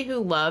you're somebody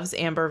who loves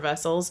amber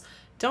vessels,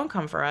 don't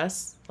come for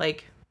us.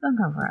 Like, don't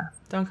come for us.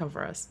 Don't come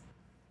for us.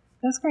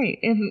 That's great.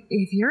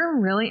 If you're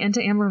really into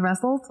amber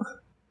vessels,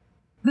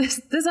 this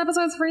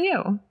episode's for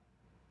you.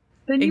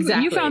 Then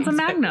you found some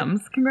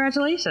magnums.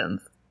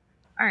 Congratulations.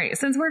 All right.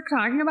 Since we're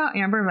talking about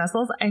amber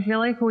vessels, I feel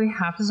like we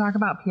have to talk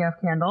about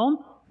PF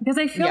Candle because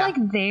I feel like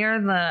they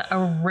are the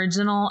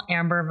original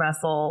amber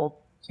vessel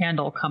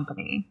candle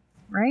company,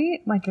 right?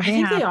 Like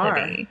they have to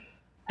be.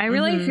 I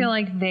really feel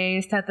like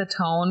they set the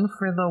tone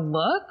for the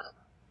look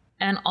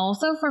and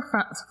also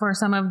for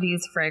some of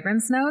these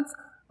fragrance notes.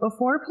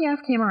 Before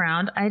PF came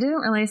around, I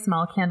didn't really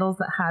smell candles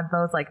that had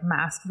those like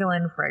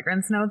masculine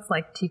fragrance notes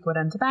like teakwood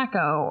and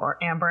tobacco or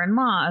amber and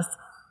moss.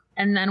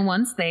 And then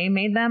once they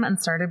made them and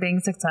started being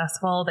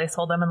successful, they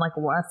sold them in like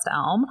West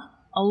Elm.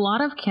 A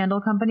lot of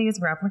candle companies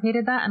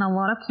replicated that, and a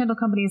lot of candle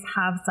companies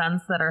have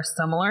scents that are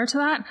similar to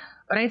that.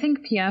 But I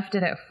think PF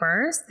did it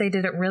first. They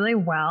did it really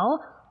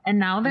well. And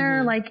now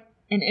they're like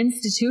an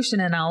institution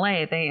in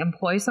LA. They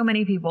employ so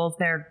many people.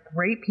 They're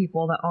great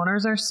people. The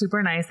owners are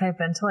super nice. I've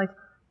been to like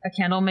a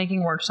candle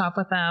making workshop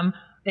with them.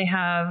 They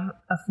have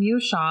a few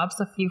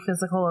shops, a few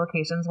physical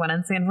locations, one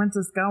in San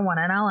Francisco, one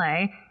in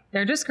LA.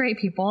 They're just great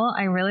people.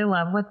 I really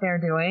love what they're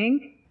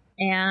doing.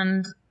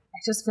 And I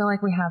just feel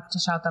like we have to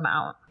shout them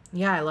out.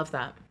 Yeah, I love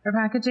that. Their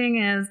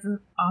packaging is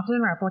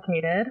often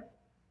replicated.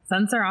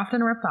 Scents are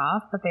often ripped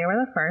off, but they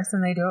were the first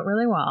and they do it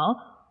really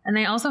well. And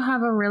they also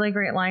have a really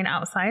great line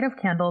outside of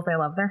candles. I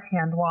love their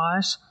hand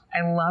wash.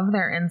 I love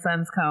their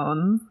incense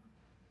cones.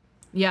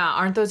 Yeah,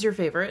 aren't those your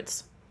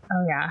favorites?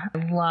 Oh, yeah.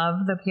 I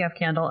love the PF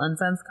Candle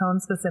incense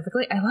cones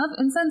specifically. I love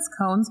incense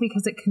cones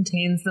because it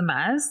contains the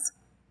mess.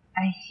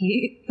 I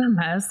hate the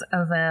mess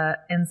of the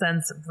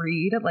incense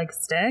reed, like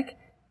stick.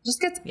 It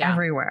just gets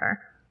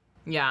everywhere.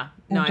 Yeah.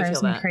 No, I feel that.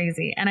 It drives me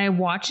crazy. And I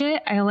watch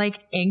it. I like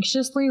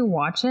anxiously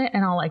watch it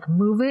and I'll like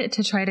move it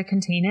to try to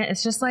contain it.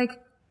 It's just like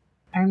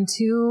I'm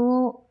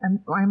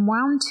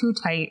wound too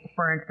tight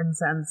for an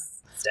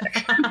incense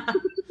stick.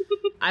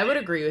 I would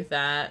agree with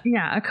that.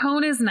 Yeah, a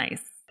cone is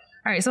nice.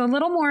 All right, so a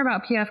little more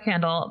about PF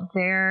Candle.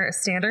 Their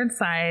standard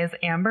size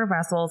amber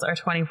vessels are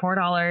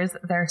 $24.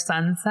 Their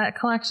Sunset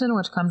collection,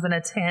 which comes in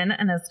a tin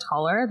and is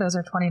taller, those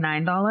are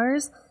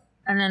 $29.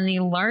 And then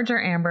the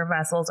larger amber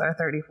vessels are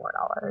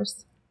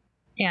 $34.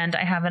 And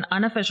I have an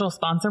unofficial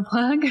sponsor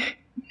plug,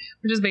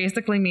 which is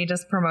basically me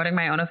just promoting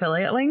my own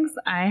affiliate links.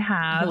 I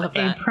have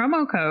a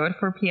promo code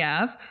for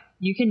PF.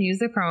 You can use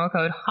the promo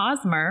code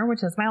HOSMER,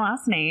 which is my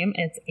last name.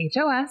 It's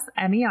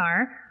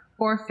HOSMER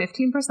for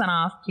 15%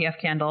 off PF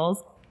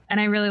Candles. And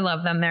I really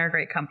love them. They're a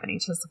great company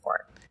to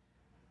support.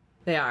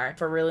 They are.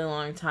 For a really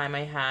long time,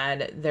 I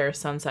had their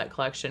Sunset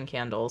Collection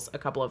candles, a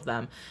couple of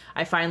them.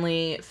 I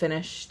finally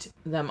finished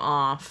them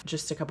off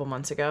just a couple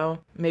months ago,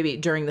 maybe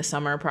during the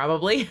summer,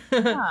 probably.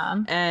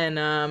 Yeah.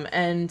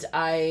 And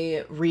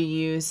I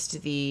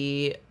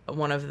reused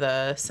one of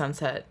the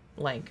Sunset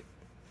like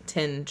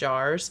tin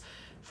jars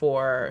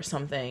for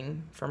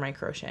something for my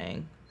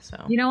crocheting. So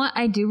You know what?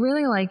 I do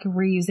really like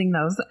reusing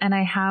those. And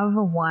I have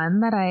one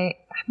that I'm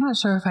not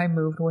sure if I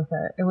moved with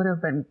it. It would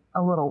have been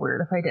a little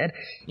weird if I did.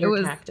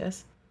 Your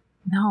cactus?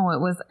 No, it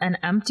was an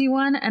empty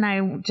one, and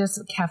I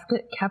just kept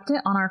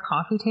it on our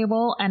coffee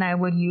table, and I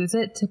would use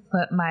it to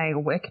put my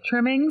wick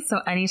trimmings. So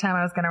anytime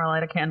I was going to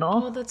light a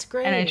candle, oh, that's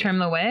great, and I trim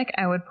the wick,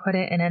 I would put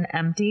it in an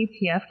empty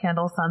PF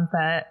Candle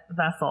Sunset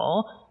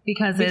vessel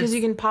because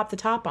you can pop the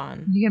top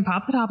on. You can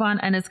pop the top on,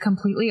 and it's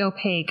completely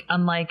opaque,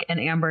 unlike an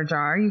amber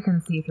jar. You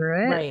can see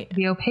through it. Right.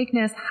 The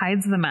opaqueness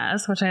hides the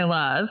mess, which I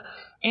love.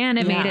 And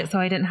it made it so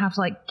I didn't have to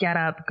like get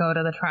up, go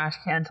to the trash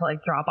can to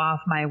like drop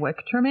off my wick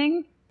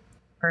trimming.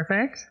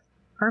 Perfect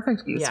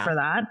use for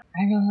that.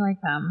 I really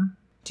like them.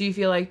 Do you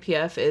feel like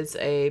PF is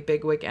a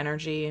big wick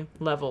energy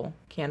level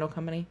candle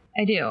company?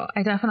 I do.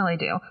 I definitely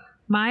do.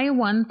 My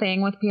one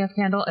thing with PF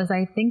Candle is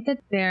I think that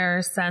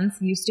their scents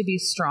used to be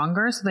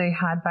stronger, so they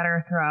had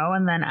better throw.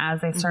 And then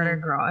as they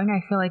started growing,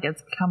 I feel like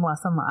it's become less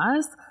and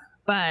less.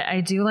 But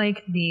I do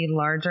like the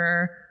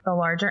larger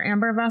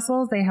amber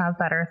vessels. They have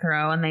better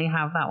throw, and they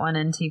have that one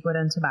in teakwood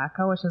and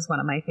tobacco, which is one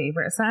of my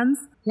favorite scents.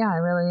 Yeah, I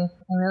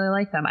really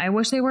like them. I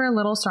wish they were a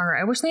little stronger.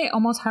 I wish they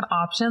almost had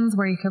options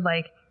where you could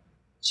like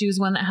choose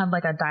one that had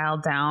like a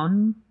dialed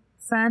down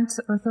scent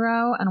or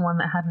throw and one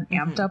that had an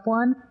amped up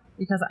one,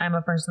 because I'm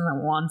a person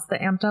that wants the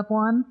amped up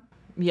one.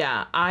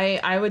 Yeah,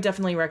 I would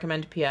definitely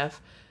recommend PF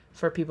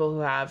for people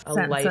who have a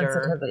lighter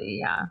sensitivity.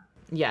 Yeah.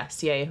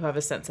 Yes, yeah, who have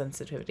a scent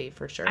sensitivity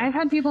for sure. I've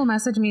had people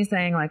message me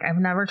saying like, I've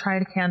never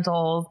tried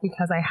candles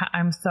because I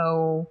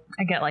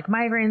get like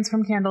migraines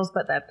from candles,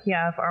 but that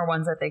PF are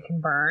ones that they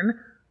can burn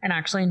and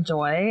actually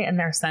enjoy, and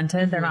they're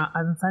scented. They're not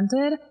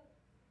unscented.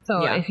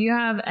 So if you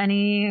have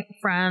any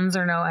friends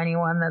or know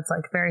anyone that's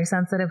like very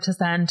sensitive to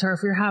scent, or if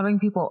you're having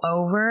people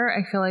over,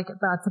 I feel like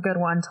that's a good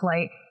one to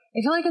light.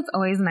 I feel like it's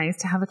always nice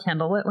to have a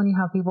candle lit when you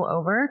have people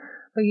over,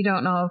 but you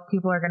don't know if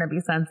people are going to be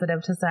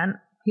sensitive to scent.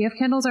 PF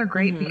candles are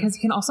great because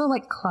you can also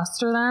like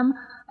cluster them.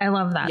 I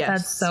love that. Yes.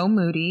 That's so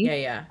moody.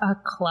 Yeah. A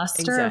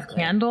cluster of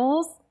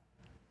candles.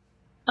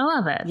 I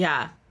love it.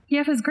 Yeah.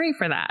 PF is great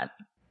for that.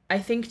 I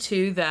think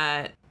too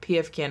that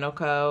PF Candle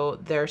Co.,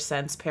 their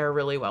scents pair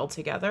really well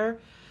together.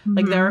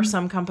 Like there are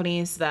some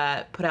companies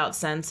that put out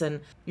scents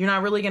and you're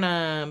not really going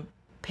to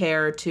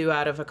pair two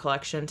out of a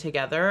collection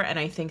together. And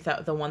I think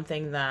that the one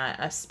thing that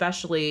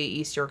especially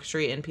East York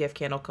Street and PF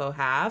Candle Co.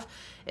 have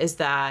is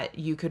that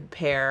you could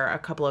pair a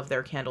couple of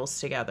their candles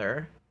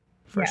together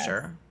for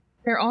sure.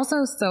 They're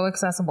also so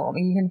accessible. I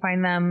mean, you can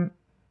find them,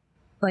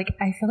 like,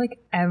 I feel like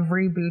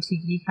every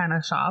boutique kind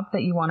of shop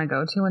that you want to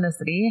go to in a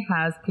city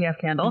has PF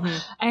Candle.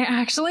 I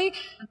actually,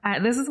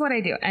 this is what I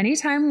do.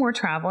 Anytime we're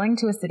traveling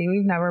to a city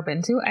we've never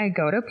been to, I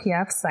go to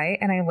PF's site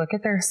and I look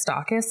at their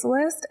stockist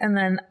list. And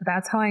then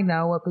that's how I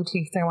know what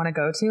boutiques I want to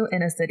go to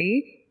in a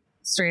city,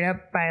 straight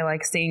up by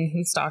like seeing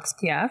who stocks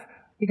PF.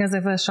 Because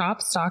if a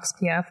shop stocks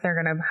PF,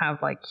 they're going to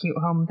have like cute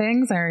home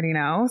things. I already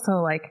know.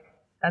 So like,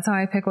 that's how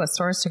I pick what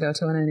stores to go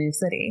to in a new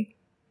city.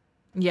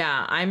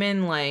 Yeah, I'm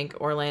in like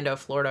Orlando,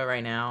 Florida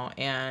right now,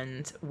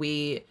 and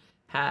we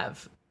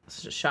have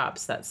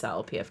shops that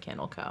sell PF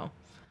Candle Co.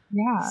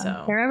 Yeah,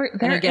 so they're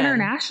again,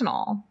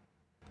 international.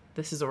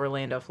 This is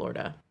Orlando,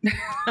 Florida.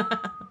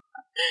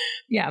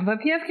 Yeah, but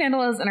PF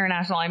Candle is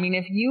international. I mean,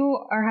 if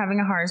you are having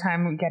a hard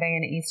time getting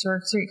an East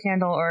York Street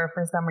candle, or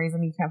for some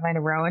reason you can't find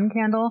a Roen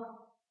candle,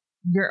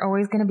 you're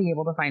always going to be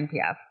able to find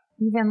PF.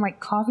 Even like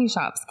coffee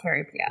shops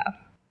carry PF.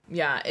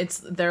 Yeah,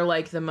 they're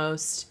like the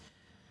most,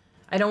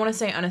 I don't want to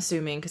say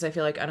unassuming because I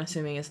feel like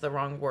unassuming is the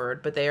wrong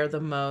word, but they are the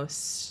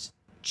most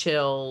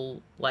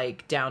chill,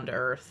 like down to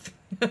earth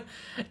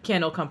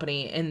candle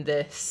company in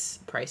this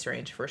price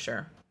range for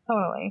sure.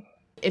 Totally.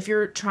 If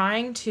you're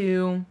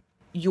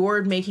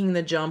making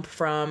the jump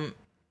from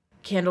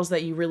candles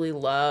that you really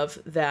love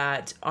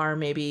that are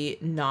maybe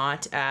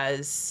not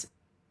as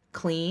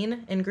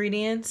clean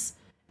ingredients,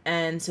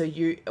 and so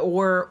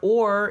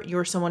or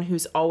you're someone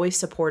who's always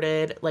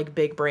supported like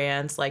big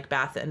brands like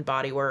Bath and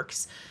Body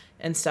Works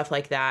and stuff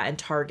like that, and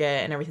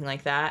Target and everything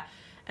like that,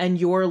 and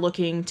you're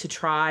looking to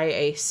try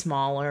a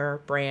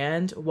smaller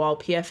brand, while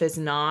PF is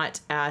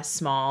not as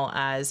small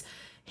as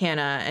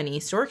Hannah and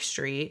East York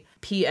Street,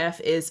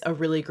 PF is a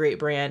really great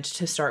brand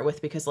to start with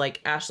because,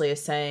 like Ashley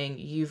is saying,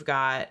 you've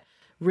got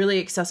really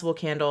accessible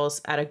candles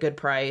at a good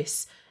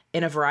price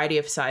in a variety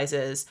of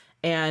sizes,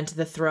 and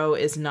the throw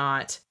is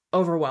not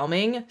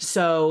overwhelming.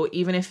 So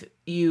even if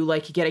you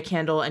like get a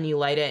candle and you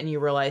light it and you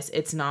realize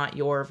it's not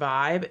your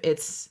vibe,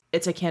 it's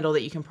a candle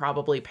that you can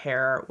probably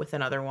pair with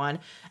another one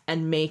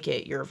and make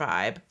it your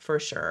vibe for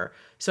sure.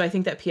 So I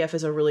think that PF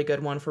is a really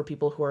good one for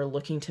people who are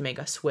looking to make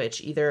a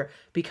switch, either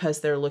because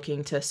they're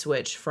looking to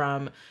switch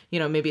from,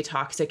 maybe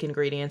toxic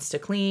ingredients to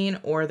clean,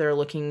 or they're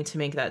looking to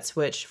make that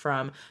switch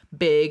from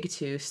big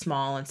to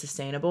small and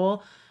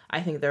sustainable.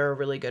 I think they're a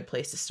really good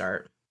place to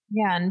start.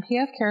 Yeah, and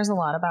PF cares a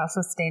lot about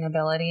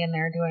sustainability, and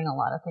they're doing a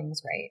lot of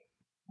things right.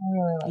 I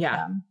really like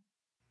them.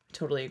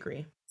 Totally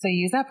agree. So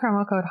use that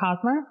promo code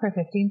Hosmer for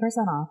 15%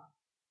 off.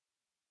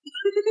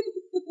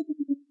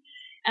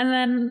 And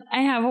then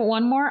I have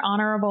one more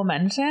honorable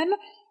mention.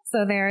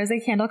 So there is a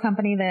candle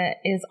company that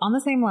is on the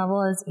same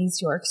level as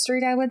East York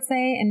Street, I would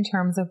say, in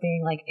terms of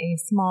being like a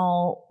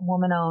small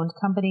woman-owned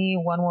company,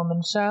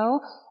 one-woman show,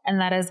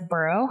 and that is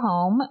Borough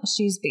Home.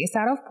 She's based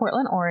out of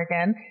Portland,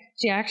 Oregon.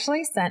 She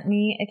actually sent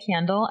me a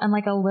candle and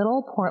like a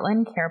little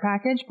Portland care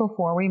package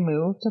before we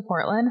moved to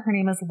Portland. Her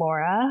name is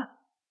Laura.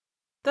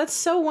 That's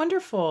so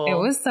wonderful. It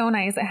was so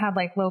nice. It had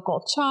like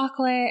local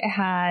chocolate. It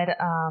had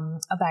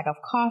a bag of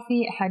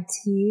coffee. It had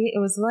tea. It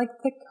was like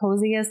the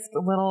coziest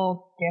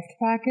little gift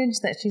package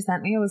that she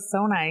sent me. It was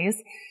so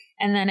nice.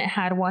 And then it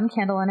had one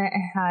candle in it.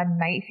 It had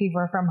Night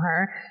Fever from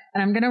her.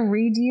 And I'm going to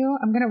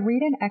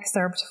read an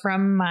excerpt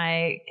from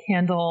my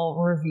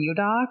candle review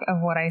doc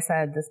of what I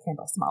said this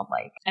candle smelled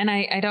like. And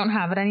I don't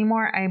have it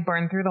anymore. I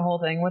burned through the whole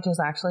thing, which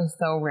is actually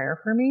so rare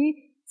for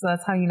me. So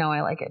that's how you know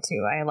I like it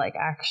too. I like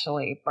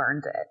actually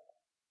burned it.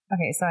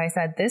 Okay, so I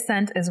said, this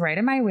scent is right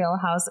in my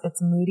wheelhouse. It's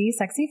moody,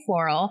 sexy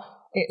floral.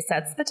 It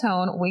sets the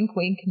tone. Wink,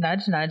 wink,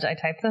 nudge, nudge. I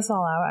typed this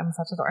all out. I'm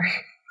such a dork.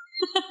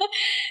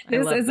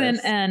 This isn't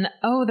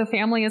the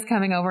family is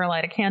coming over,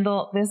 light a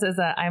candle. This is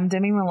I'm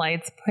dimming the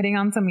lights, putting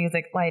on some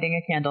music,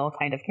 lighting a candle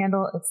kind of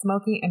candle. It's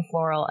smoky and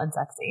floral and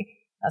sexy.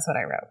 That's what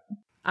I wrote.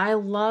 I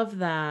love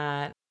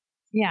that.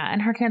 Yeah,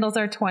 and her candles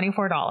are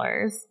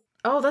 $24.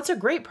 Oh, that's a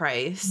great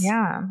price.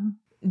 Yeah.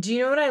 Do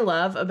you know what I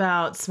love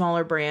about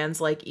smaller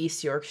brands like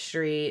East York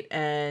Street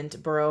and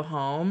Borough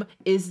Home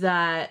is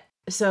that,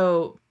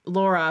 so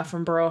Laura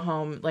from Borough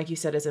Home, like you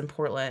said, is in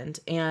Portland,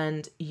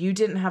 and you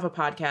didn't have a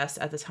podcast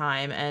at the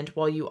time. And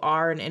while you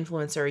are an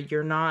influencer,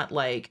 you're not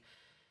like,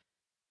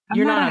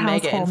 you're not a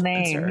mega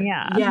influencer. Name,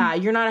 yeah. Yeah,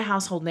 you're not a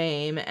household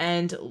name.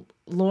 And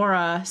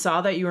Laura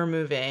saw that you were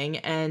moving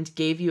and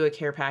gave you a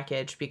care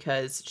package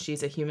because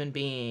she's a human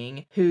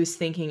being who's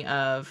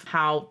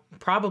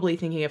probably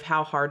thinking of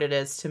how hard it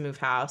is to move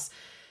house,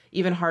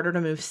 even harder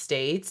to move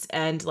states,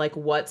 and like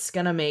what's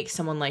going to make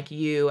someone like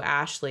you,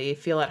 Ashley,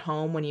 feel at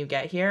home when you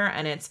get here.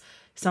 And it's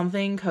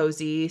something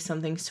cozy,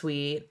 something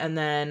sweet, and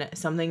then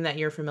something that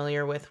you're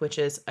familiar with, which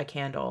is a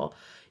candle.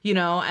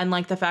 And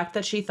like the fact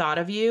that she thought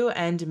of you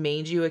and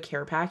made you a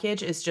care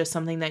package is just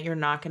something that you're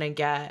not going to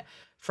get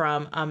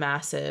from a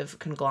massive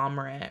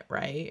conglomerate,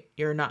 right?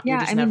 You're just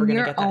never going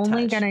to get that touch. You're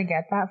only going to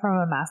get that from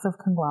a massive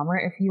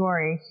conglomerate if you are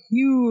a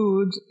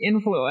huge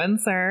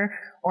influencer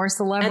or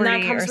celebrity or something.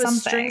 And that comes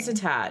with strings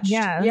attached.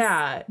 Yes.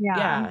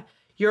 Yeah.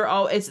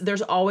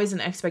 There's always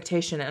an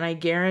expectation, and I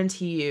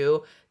guarantee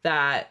you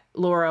that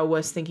Laura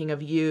was thinking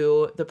of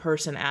you, the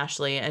person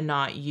Ashley, and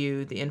not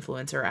you, the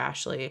influencer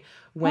Ashley,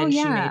 when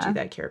she made you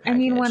that care package. I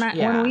mean,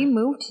 when we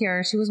moved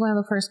here, she was one of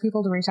the first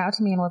people to reach out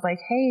to me and was like,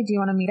 "Hey, do you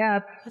want to meet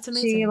up?" That's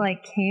amazing.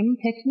 She came,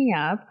 picked me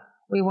up.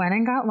 We went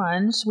and got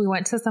lunch. We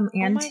went to some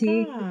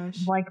antique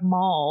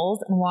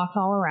malls and walked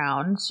all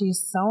around.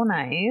 She's so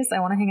nice.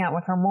 I want to hang out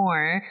with her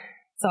more.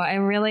 So I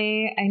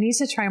need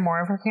to try more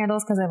of her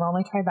candles because I've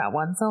only tried that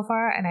one so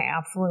far and I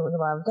absolutely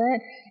loved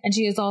it. And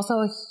she is also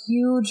a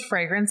huge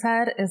fragrance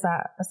head. Is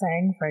that a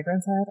saying?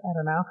 Fragrance head? I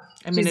don't know.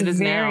 I mean, it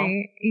is now.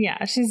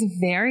 Yeah, she's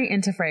very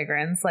into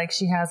fragrance. Like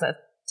she has a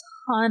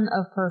ton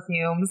of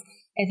perfumes.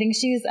 I think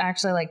she's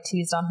actually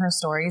teased on her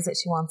stories that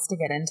she wants to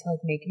get into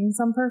making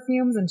some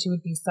perfumes and she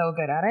would be so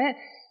good at it.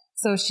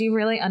 So she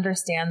really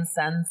understands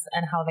scents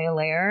and how they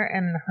layer,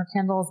 and her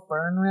candles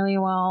burn really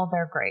well.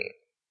 They're great.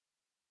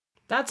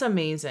 That's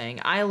amazing.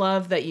 I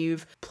love that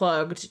you've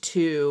plugged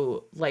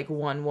to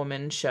one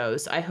woman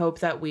shows. I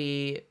hope that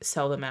we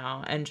sell them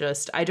out, and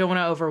I don't want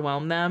to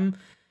overwhelm them,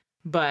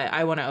 but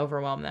I want to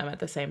overwhelm them at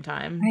the same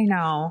time. I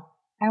know.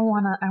 I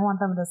want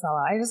them to sell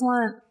out. I just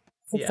want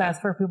success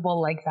for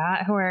people like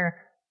that who are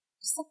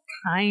just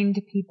kind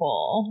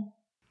people.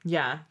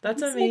 Yeah,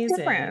 that's amazing. Make a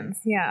difference.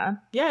 Yeah.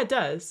 Yeah, it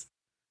does.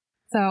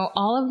 So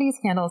all of these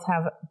candles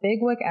have big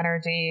wick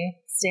energy,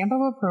 stamp of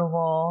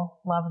approval,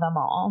 love them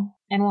all.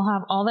 And we'll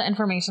have all the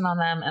information on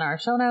them in our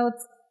show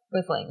notes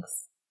with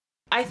links.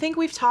 I think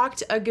we've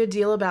talked a good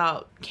deal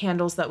about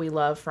candles that we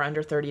love for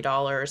under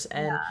 $30.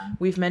 And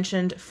we've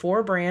mentioned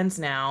 4 brands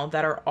now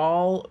that are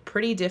all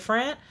pretty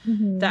different,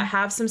 that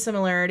have some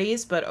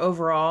similarities, but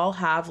overall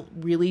have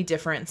really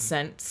different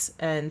scents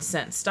and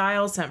scent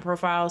styles, scent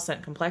profiles,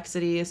 scent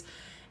complexities.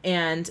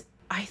 And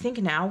I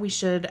think now we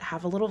should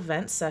have a little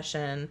vent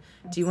session.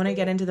 Do you want to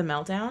get into the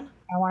meltdown?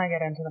 I want to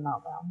get into the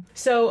meltdown.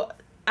 So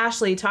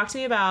Ashley, talk to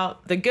me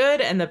about the good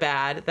and the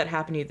bad that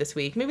happened to you this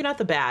week. Maybe not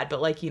the bad,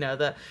 but like,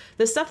 the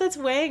stuff that's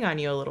weighing on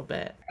you a little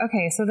bit.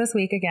 Okay, so this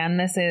week, again,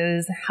 this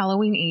is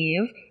Halloween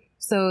Eve.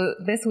 So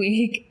this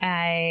week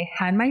I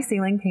had my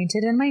ceiling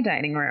painted in my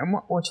dining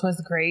room, which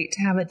was great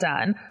to have it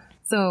done.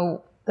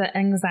 So the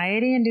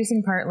anxiety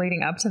inducing part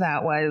leading up to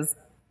that was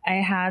I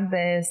had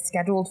this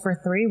scheduled for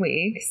 3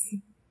 weeks,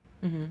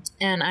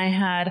 and I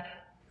had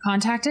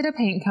contacted a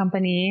paint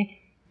company,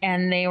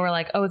 and they were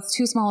like, oh, it's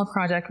too small a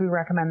project. We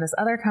recommend this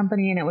other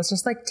company. And it was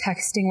just like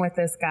texting with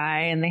this guy,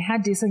 and they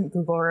had decent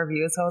Google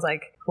reviews. So I was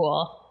like,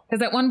 cool.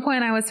 Because at one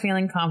point I was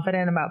feeling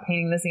confident about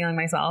painting the ceiling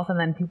myself, and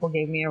then people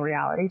gave me a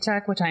reality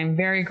check, which I'm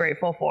very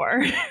grateful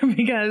for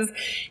because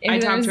I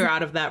talked her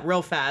out of that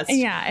real fast.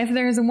 Yeah. If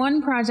there's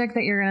one project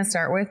that you're going to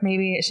start with,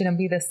 maybe it shouldn't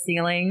be the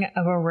ceiling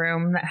of a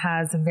room that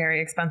has very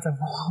expensive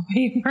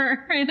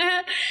wallpaper in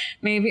it.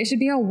 Maybe it should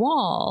be a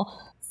wall.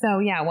 So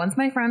yeah, once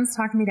my friends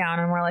talked me down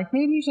and were like,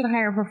 maybe you should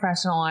hire a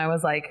professional, I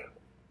was like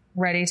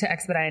ready to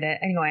expedite it.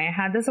 Anyway, I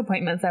had this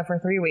appointment set for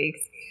 3 weeks.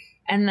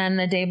 And then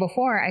the day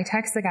before, I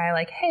text the guy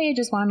like, hey,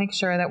 just want to make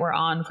sure that we're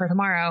on for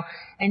tomorrow.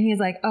 And he's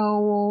like,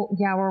 oh, well,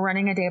 yeah, we're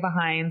running a day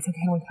behind. So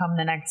can we come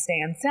the next day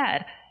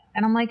instead?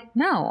 And I'm like,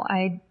 no,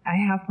 I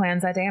have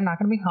plans that day. I'm not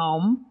going to be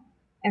home.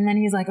 And then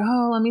he's like,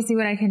 oh, let me see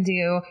what I can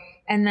do.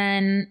 And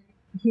then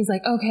he's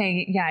like,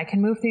 okay, yeah, I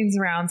can move things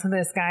around so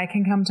this guy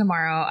can come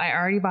tomorrow. I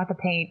already bought the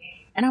paint.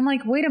 And I'm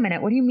like, wait a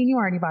minute, what do you mean you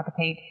already bought the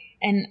paint?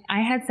 And I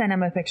had sent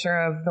him a picture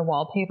of the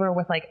wallpaper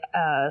with like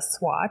a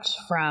swatch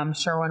from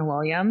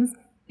Sherwin-Williams,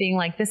 being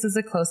like, this is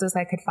the closest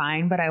I could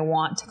find, but I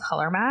want to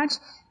color match.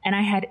 And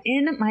I had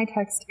in my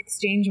text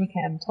exchange with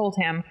him, told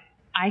him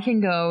I can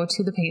go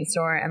to the paint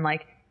store and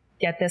like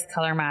get this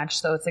color match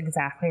so it's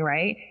exactly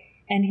right.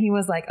 And he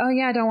was like, oh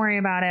yeah, don't worry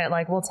about it.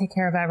 Like, we'll take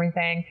care of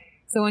everything.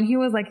 So when he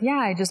was like, yeah,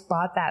 I just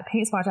bought that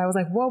paint swatch, I was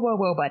like,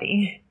 whoa,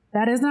 buddy.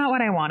 That is not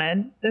what I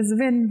wanted. This has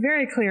been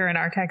very clear in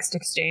our text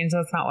exchange.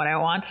 That's not what I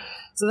want.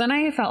 So then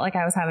I felt like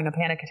I was having a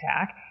panic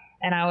attack.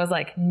 And I was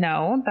like,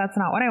 no, that's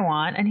not what I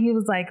want. And he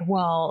was like,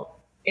 well,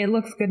 it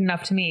looks good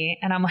enough to me.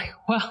 And I'm like,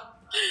 well,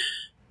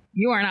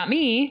 you are not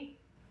me.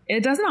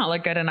 It does not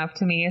look good enough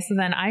to me. So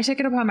then I took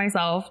it upon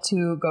myself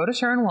to go to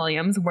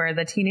Sherwin-Williams, where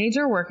the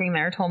teenager working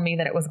there told me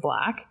that it was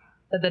black,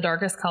 that the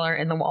darkest color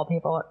in the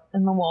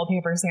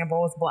wallpaper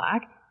sample was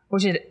black,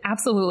 which it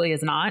absolutely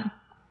is not.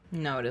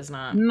 No, it is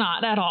not.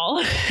 Not at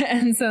all.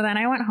 And so then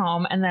I went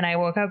home, and then I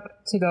woke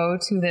up to go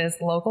to this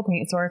local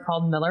paint store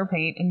called Miller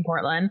Paint in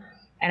Portland.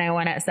 And I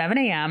went at 7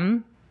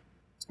 a.m.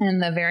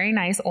 And the very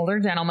nice older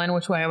gentleman,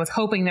 which I was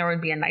hoping there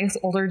would be a nice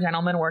older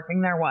gentleman working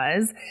there,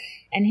 was.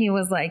 And he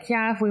was like,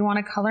 yeah, if we want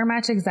to color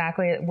match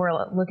exactly, we're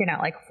looking at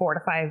like 4 to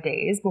 5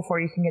 days before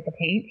you can get the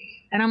paint.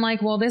 And I'm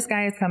like, well, this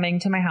guy is coming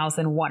to my house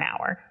in 1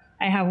 hour.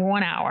 I have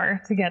 1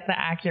 hour to get the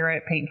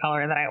accurate paint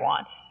color that I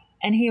want.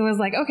 And he was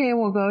like, okay,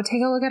 we'll go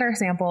take a look at our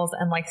samples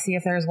and like see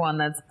if there's one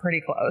that's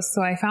pretty close.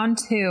 So I found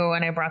 2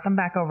 and I brought them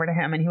back over to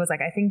him, and he was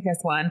like, I think this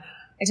one.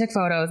 I took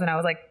photos and I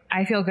was like,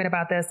 I feel good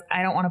about this.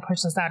 I don't want to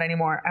push this out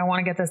anymore. I want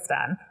to get this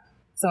done.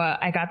 So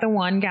I got the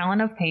 1 gallon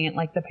of paint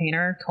like the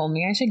painter told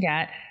me I should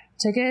get,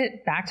 took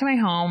it back to my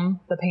home.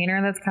 The painter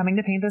that's coming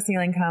to paint the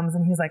ceiling comes,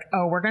 and he's like,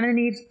 oh, we're going to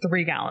need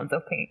 3 gallons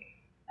of paint.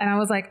 And I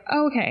was like,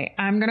 okay,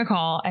 I'm going to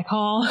call. I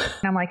call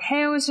and I'm like,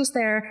 hey, I was just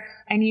there.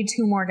 I need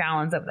 2 more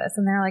gallons of this.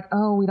 And they're like,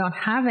 oh, we don't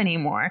have any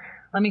more.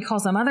 Let me call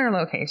some other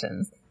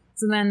locations.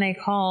 So then they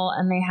call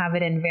and they have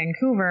it in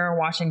Vancouver,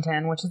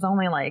 Washington, which is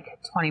only like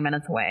 20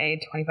 minutes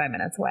away, 25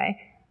 minutes away.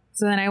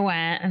 So then I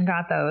went and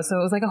got those. So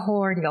it was like a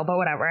whole ordeal, but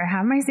whatever. I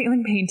have my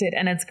ceiling painted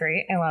and it's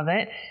great. I love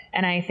it.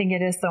 And I think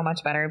it is so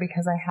much better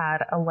because I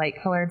had a light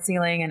colored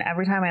ceiling, and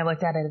every time I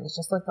looked at it, it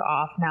just looked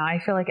off. Now I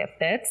feel like it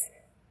fits.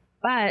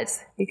 But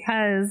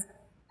because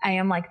I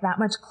am like that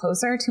much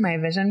closer to my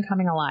vision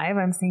coming alive,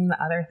 I'm seeing the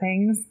other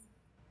things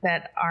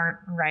that aren't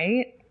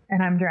right,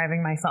 and I'm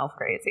driving myself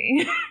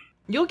crazy.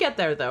 You'll get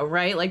there though,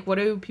 right? Like, what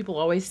do people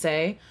always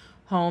say?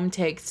 Home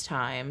takes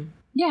time.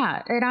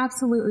 Yeah, it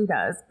absolutely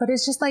does. But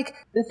it's just like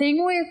the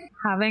thing with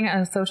having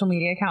a social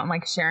media account and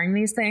like sharing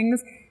these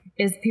things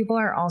is people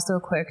are also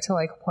quick to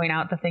like point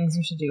out the things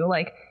you should do.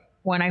 Like,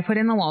 when I put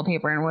in the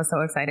wallpaper and was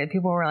so excited,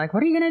 people were like,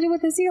 what are you going to do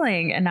with the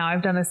ceiling? And now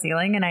I've done the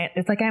ceiling, and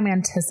it's like I'm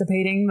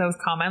anticipating those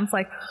comments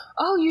like,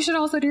 oh, you should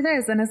also do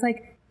this. And it's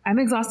like, I'm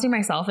exhausting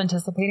myself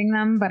anticipating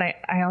them, but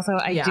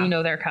I do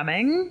know they're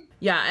coming.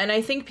 Yeah, and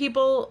I think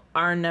people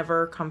are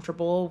never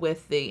comfortable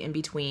with the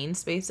in-between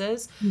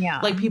spaces. Yeah.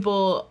 Like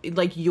people,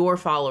 like your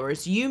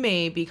followers, you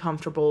may be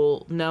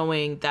comfortable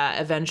knowing that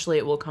eventually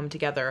it will come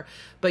together,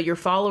 but your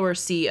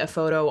followers see a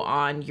photo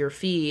on your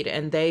feed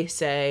and they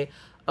say,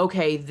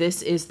 okay,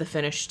 this is the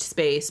finished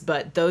space,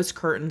 but those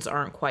curtains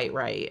aren't quite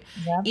right.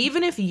 Yep.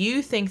 Even if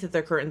you think that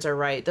the curtains are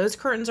right, those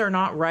curtains are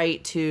not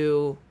right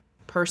to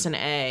person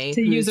A.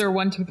 To user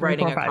 1, 2, 3,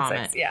 4, 5,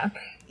 6. Yeah.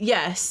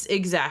 Yes,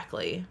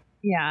 exactly.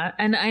 Yeah.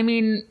 And I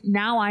mean,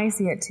 now I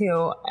see it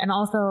too. And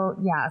also,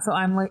 yeah, so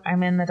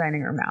I'm in the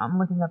dining room now. I'm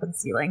looking up at the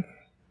ceiling.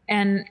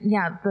 And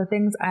yeah, the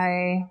things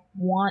I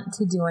want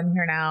to do in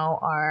here now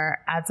are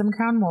add some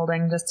crown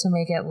molding just to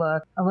make it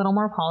look a little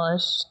more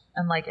polished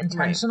and like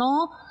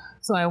intentional. Right.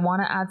 So I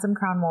want to add some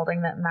crown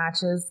molding that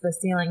matches the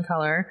ceiling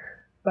color,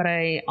 but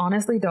I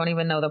honestly don't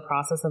even know the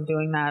process of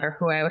doing that or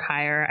who I would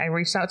hire. I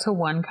reached out to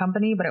one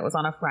company, but it was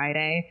on a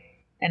Friday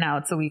and now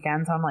it's a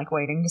weekend. So I'm like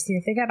waiting to see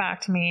if they get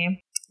back to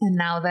me. And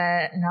now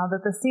that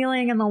the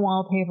ceiling and the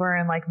wallpaper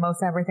and like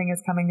most everything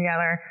is coming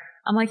together,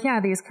 I'm like, yeah,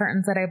 these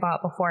curtains that I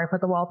bought before I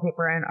put the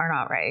wallpaper in are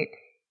not right.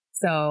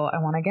 So I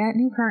want to get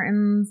new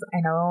curtains.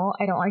 I know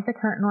I don't like the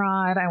curtain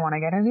rod. I want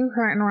to get a new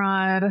curtain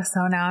rod.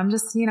 So now I'm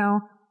just,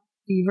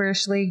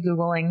 feverishly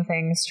Googling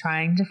things,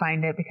 trying to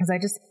find it because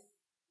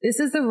this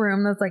is the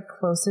room that's like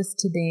closest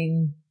to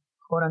being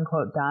quote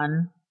unquote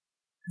done.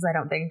 Because I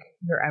don't think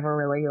you're ever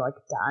really like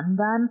done.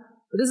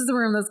 But this is the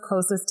room that's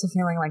closest to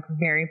feeling like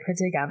very put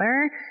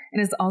together.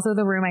 And it's also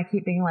the room I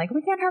keep being like,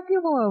 we can't have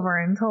people over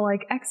until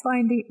like X, Y,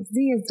 and Z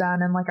is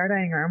done in like our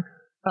dining room.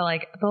 But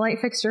like the light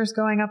fixture's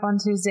going up on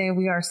Tuesday.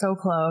 We are so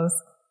close.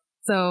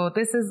 So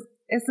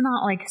it's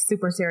not like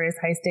super serious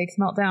high stakes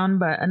meltdown,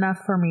 but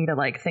enough for me to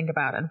like think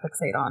about and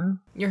fixate on.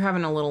 You're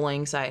having a little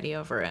anxiety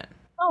over it.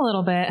 A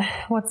little bit.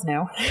 What's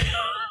new?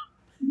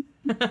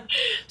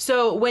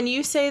 So when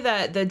you say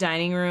that the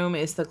dining room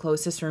is the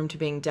closest room to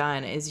being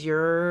done, is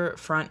your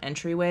front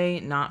entryway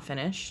not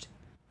finished?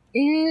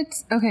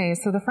 Okay,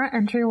 so the front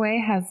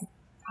entryway has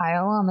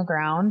tile on the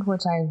ground,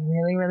 which I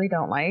really, really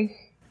don't like.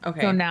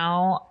 Okay. So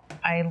now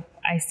I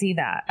see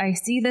that. I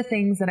see the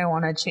things that I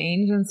want to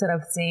change instead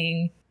of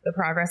seeing the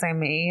progress I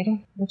made,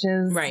 which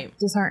is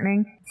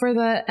disheartening. For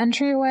the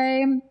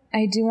entryway,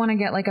 I do want to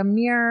get like a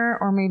mirror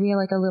or maybe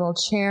like a little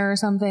chair or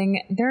something.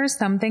 There are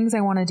some things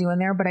I want to do in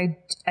there, but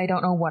I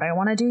don't know what I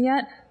want to do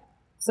yet.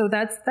 So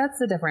that's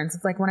the difference.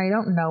 It's like when I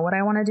don't know what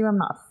I want to do, I'm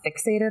not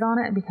fixated on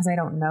it because I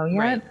don't know yet.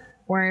 Right.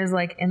 Whereas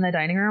like in the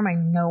dining room, I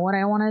know what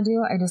I want to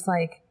do. I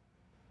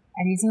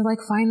need to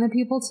like find the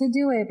people to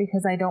do it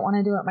because I don't want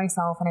to do it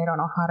myself and I don't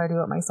know how to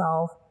do it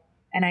myself.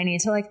 And I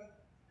need to like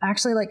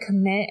actually like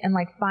commit and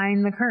like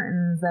find the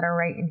curtains that are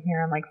right in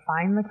here and like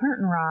find the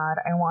curtain rod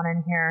I want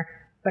in here.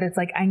 But it's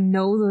like, I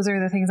know those are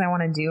the things I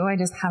want to do. I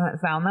just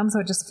haven't found them. So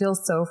it just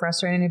feels so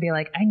frustrating to be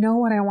like, I know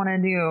what I want to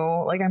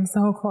do. Like I'm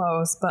so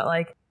close, but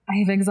like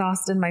I've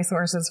exhausted my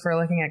sources for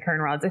looking at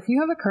curtain rods. If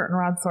you have a curtain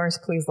rod source,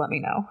 please let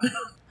me know.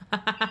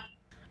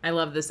 I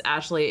love this.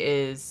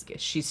 Ashley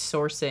she's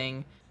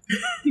sourcing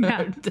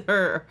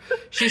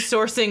she's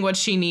sourcing what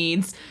she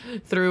needs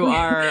through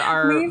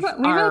our we have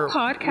a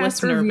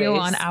podcast review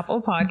on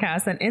Apple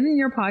Podcasts, and in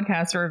your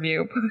podcast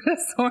review put a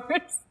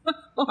source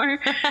for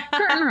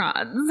curtain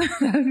rods.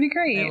 That would be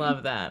great. I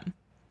love that.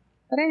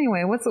 But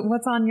anyway,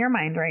 what's on your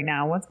mind right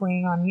now? What's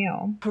weighing on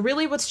you?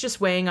 Really, what's just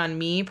weighing on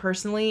me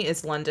personally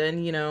is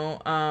London.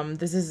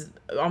 This is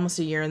almost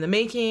a year in the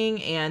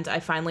making, and I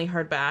finally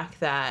heard back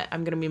that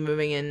I'm going to be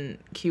moving in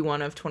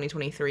Q1 of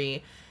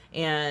 2023.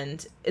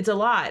 And it's a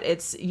lot.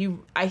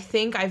 I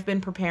think I've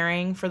been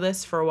preparing for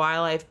this for a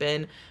while. I've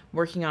been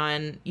working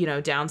on,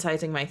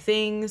 downsizing my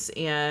things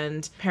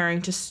and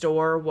preparing to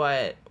store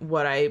what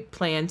I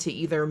plan to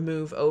either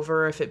move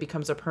over if it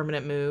becomes a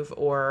permanent move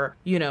or,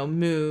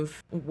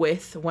 move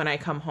with when I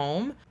come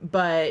home.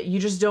 But you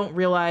just don't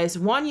realize,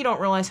 you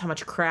don't realize how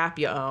much crap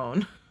you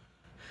own.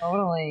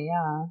 Totally,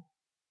 yeah.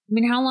 I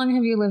mean, how long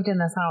have you lived in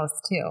this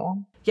house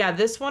too? Yeah,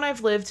 this one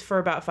I've lived for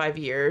about 5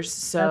 years.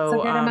 So that's a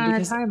good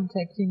amount of time to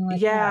accumulate.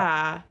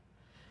 Yeah.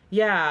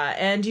 Yeah,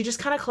 and you just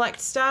kind of collect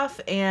stuff.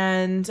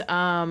 And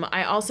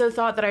I also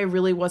thought that I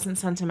really wasn't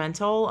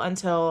sentimental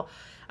until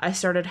I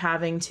started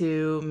having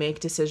to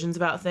make decisions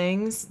about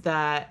things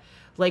that,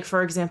 like,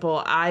 for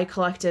example, I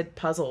collected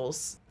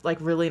puzzles, like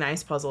really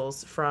nice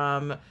puzzles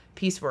from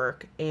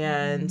Piecework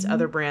and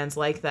other brands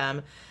like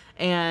them.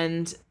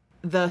 And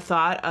the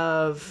thought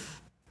of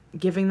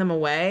giving them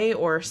away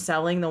or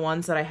selling the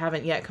ones that I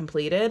haven't yet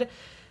completed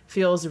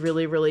feels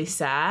really, really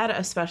sad,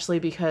 especially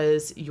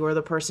because you're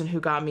the person who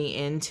got me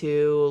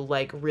into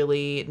like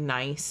really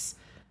nice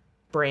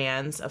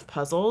brands of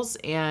puzzles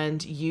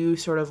and you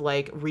sort of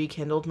like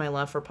rekindled my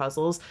love for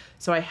puzzles.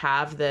 So I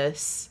have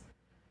this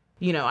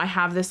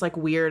like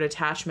weird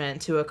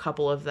attachment to a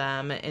couple of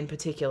them in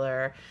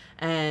particular.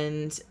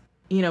 And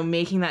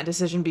making that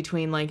decision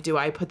between like, do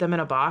I put them in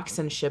a box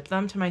and ship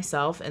them to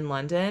myself in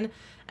London?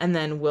 And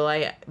then will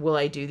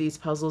I do these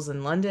puzzles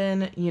in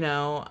London?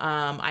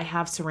 I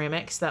have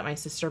ceramics that my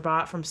sister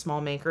bought from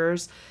small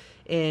makers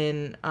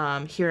in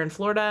here in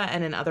Florida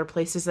and in other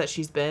places that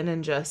she's been,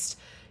 and just,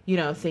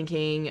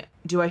 thinking,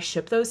 do I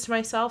ship those to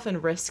myself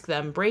and risk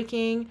them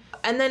breaking?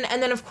 And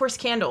then of course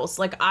candles.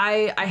 Like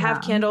I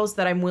have candles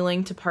that I'm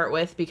willing to part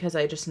with because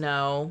I just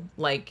know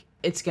like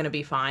it's going to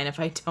be fine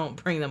if I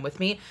don't bring them with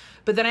me.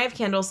 But then I have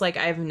candles, like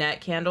I have net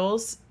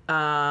candles.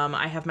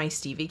 I have my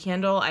Stevie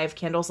candle. I have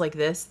candles like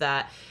this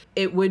that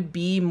it would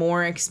be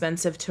more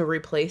expensive to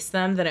replace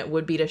them than it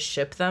would be to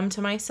ship them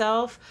to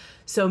myself.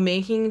 So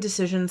making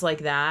decisions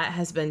like that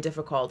has been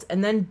difficult.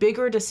 And then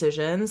bigger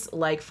decisions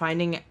like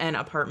finding an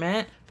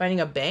apartment,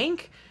 finding a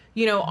bank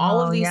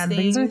All of these things.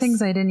 These are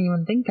things I didn't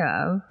even think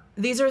of.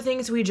 These are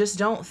things we just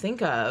don't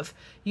think of,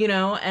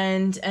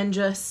 and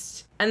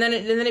then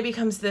it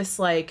becomes this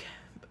like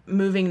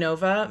moving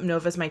Nova.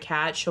 Nova's my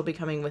cat. She'll be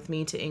coming with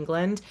me to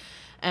England.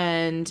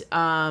 And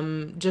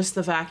just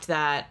the fact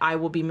that I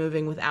will be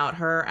moving without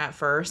her at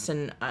first,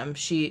 and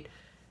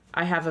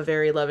I have a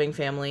very loving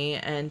family,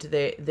 and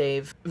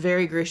they've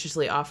very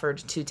graciously offered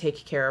to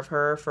take care of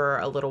her for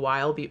a little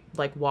while,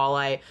 while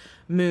I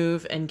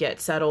move and get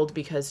settled,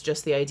 because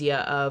just the idea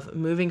of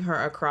moving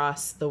her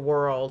across the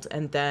world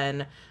and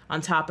then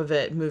on top of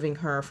it moving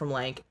her from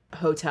like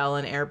hotel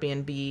and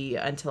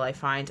Airbnb until I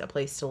find a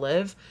place to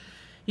live,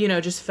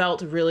 just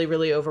felt really,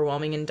 really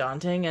overwhelming and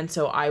daunting. And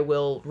so I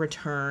will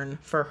return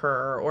for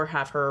her or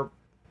have her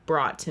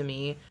brought to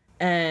me.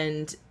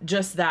 And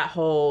just that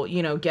whole,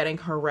 getting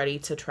her ready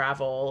to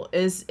travel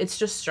it's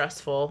just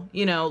stressful,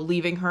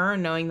 leaving her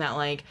and knowing that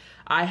like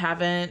I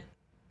haven't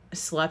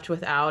slept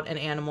without an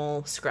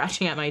animal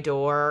scratching at my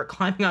door,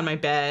 climbing on my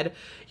bed,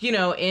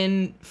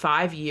 in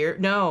 5 years,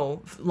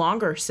 no,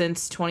 longer,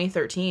 since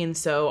 2013.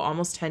 So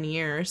almost 10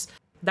 years.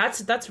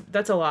 That's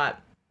a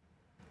lot.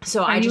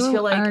 So I just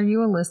feel like... Are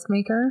you a list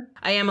maker?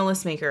 I am a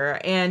list maker.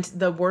 And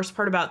the worst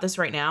part about this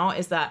right now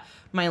is that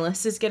my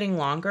list is getting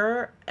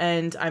longer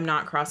and I'm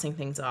not crossing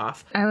things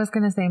off. I was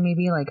going to say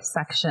maybe like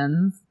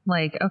sections.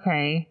 Like,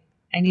 okay,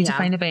 I need to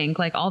find a bank.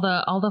 Like all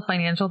the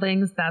financial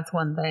things, that's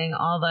one thing.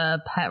 All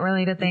the pet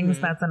related things,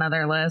 that's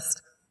another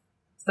list.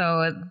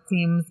 So it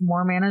seems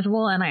more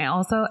manageable. And I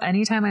also,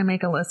 anytime I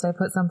make a list, I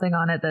put something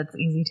on it that's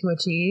easy to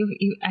achieve.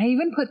 I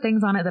even put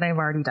things on it that I've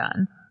already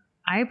done.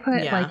 I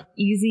put like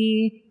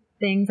easy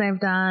things I've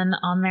done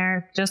on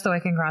there just so I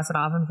can cross it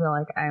off and feel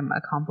like I'm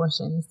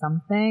accomplishing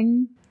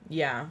something.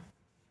 Yeah.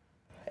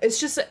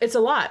 It's a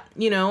lot,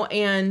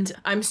 and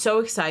I'm so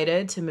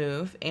excited to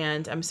move,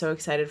 and I'm so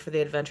excited for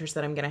the adventures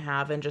that I'm going to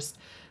have, and just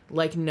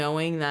like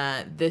knowing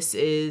that this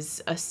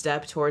is a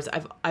step towards,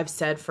 I've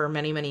said for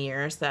many, many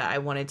years that I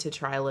wanted to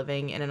try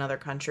living in another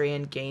country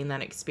and gain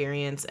that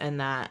experience and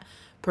that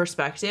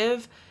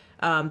perspective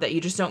that you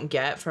just don't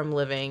get from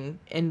living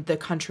in the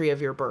country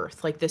of your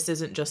birth. Like, this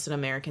isn't just an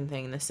American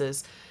thing. This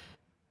is,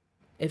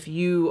 if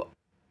you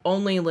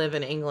only live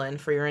in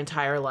England for your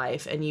entire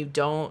life and you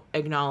don't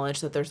acknowledge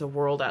that there's a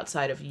world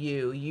outside of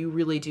you, you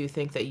really do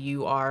think that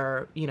you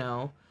are,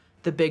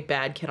 the big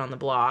bad kid on the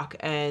block.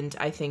 And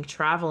I think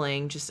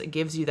traveling just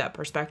gives you that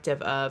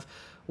perspective of,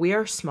 we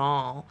are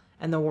small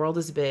and the world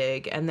is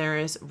big and there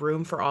is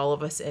room for all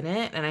of us in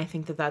it. And I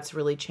think that that's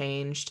really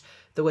changed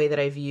the way that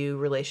I view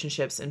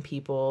relationships and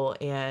people,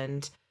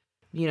 and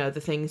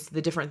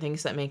the different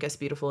things that make us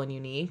beautiful and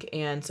unique.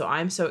 And so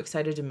I'm so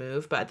excited to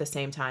move, but at the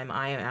same time,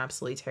 I am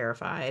absolutely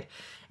terrified.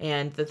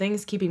 And the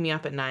things keeping me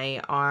up at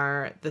night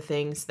are the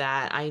things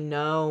that I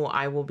know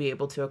I will be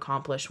able to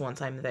accomplish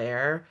once I'm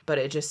there, but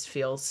it just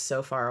feels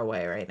so far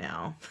away right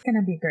now. It's going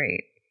to be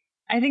great.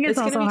 I think it's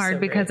also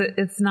hard because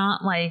it's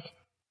not like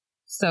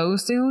so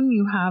soon.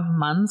 You have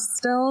months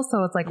still.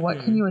 So it's like, what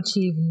can you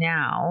achieve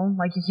now?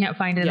 Like, you can't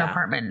find an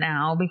apartment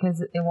now because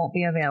it won't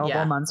be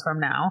available months from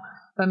now.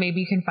 But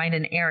maybe you can find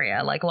an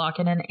area, like lock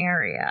in an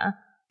area.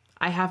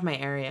 I have my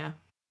area.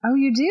 Oh,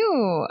 you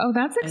do? Oh,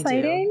 that's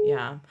exciting.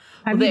 Yeah.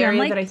 Have you done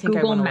like that I think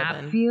Google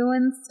Map View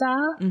and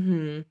stuff?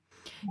 Mm-hmm.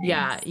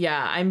 Nice.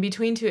 Yeah. I'm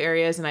between two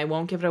areas and I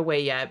won't give it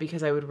away yet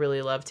because I would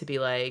really love to be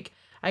like,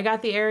 I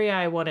got the area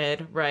I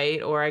wanted,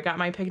 right? Or I got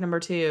my pick number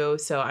 2.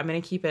 So I'm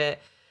going to keep it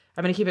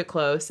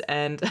close,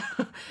 and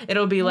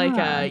it'll be like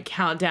a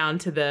countdown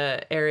to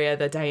the area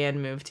that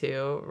Diane moved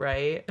to,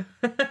 right?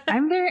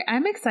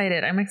 I'm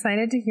excited. I'm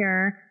excited to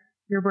hear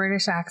your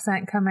British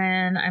accent come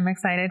in. I'm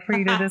excited for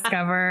you to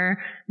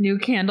discover new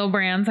candle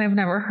brands I've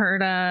never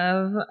heard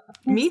of.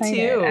 Me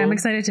too. I'm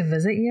excited to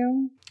visit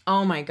you.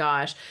 Oh my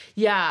gosh.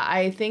 Yeah,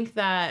 I think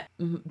that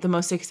the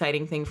most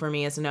exciting thing for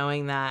me is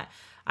knowing that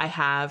I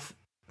have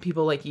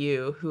people like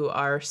you who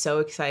are so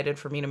excited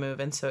for me to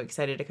move and so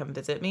excited to come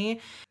visit me.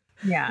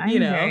 Yeah, I'm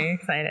very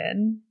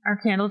excited. Our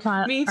Candle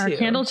Chat's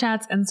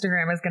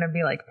Instagram is going to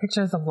be like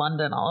pictures of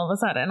London all of a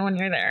sudden when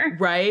you're there.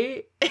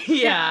 Right?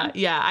 Yeah.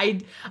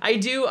 I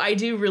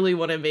do really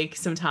want to make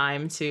some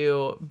time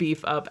to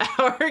beef up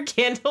our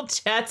Candle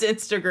Chat's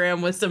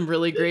Instagram with some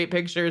really great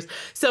pictures.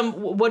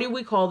 What do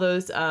we call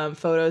those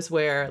photos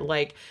where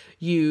like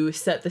you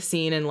set the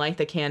scene and light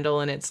the candle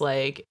and it's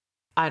like,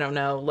 I don't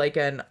know, like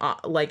the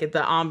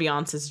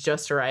ambiance is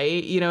just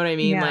right. You know what I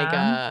mean?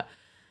 Yeah.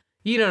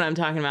 You know what I'm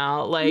talking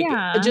about. Like,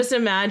 just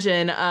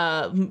imagine,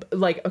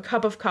 like a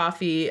cup of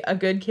coffee, a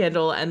good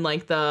candle, and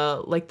like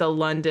the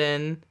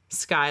London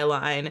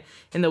skyline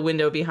in the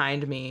window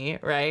behind me,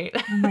 right?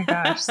 Oh my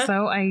gosh,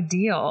 so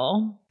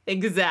ideal.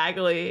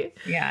 Exactly.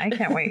 Yeah, I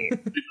can't wait.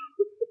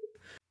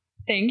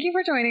 Thank you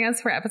for joining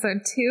us for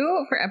episode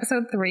 2. For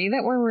episode 3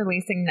 that we're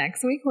releasing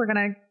next week, we're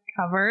going to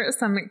cover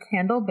some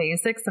candle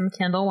basics, some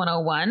Candle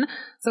 101.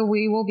 So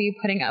we will be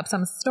putting up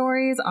some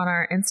stories on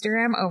our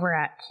Instagram over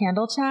at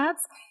Candle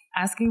Chats,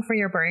 asking for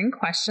your burning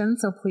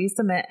questions. So please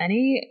submit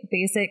any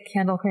basic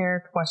candle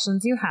care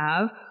questions you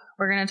have.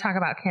 We're going to talk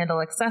about candle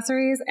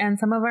accessories and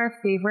some of our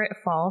favorite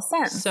fall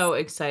scents. So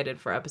excited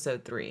for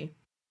episode 3.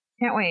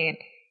 Can't wait.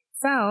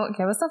 So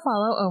give us a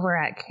follow over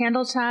at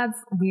Candle Chats.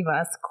 Leave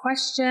us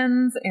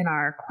questions in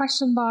our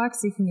question box.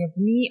 You can give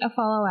me a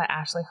follow at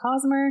Ashley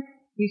Hosmer.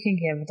 You can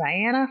give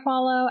Diana a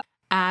follow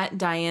at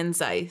Diane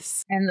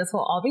Zeiss. And this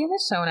will all be in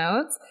the show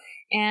notes.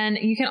 And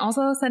you can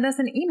also send us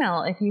an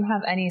email if you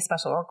have any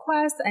special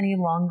requests, any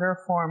longer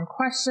form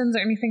questions or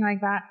anything like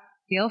that.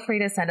 Feel free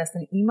to send us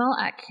an email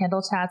at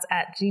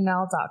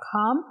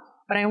candlechats@gmail.com.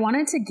 But I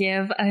wanted to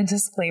give a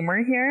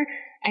disclaimer here.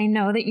 I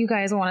know that you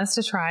guys want us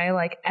to try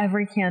like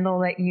every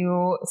candle that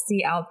you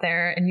see out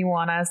there and you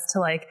want us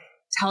to like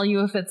tell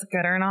you if it's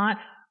good or not.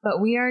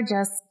 But we are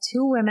just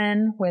 2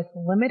 women with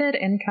limited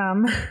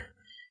income.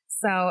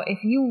 So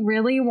if you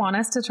really want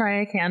us to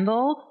try a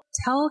candle,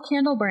 tell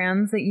candle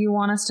brands that you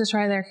want us to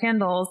try their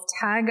candles.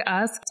 Tag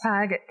us,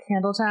 tag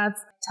Candle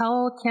Chats,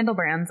 tell candle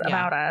brands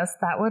about us.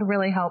 That would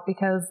really help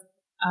because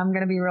I'm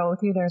going to be real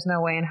with you. There's no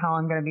way in hell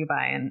I'm going to be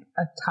buying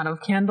a ton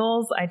of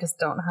candles. I just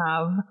don't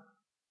have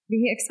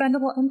the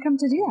expendable income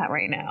to do that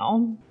right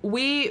now.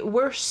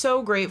 We're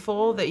so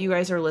grateful that you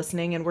guys are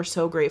listening, and we're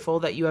so grateful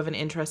that you have an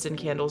interest in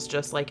candles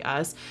just like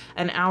us.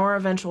 And our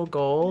eventual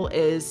goal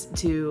is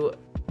to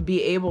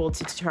be able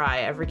to try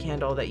every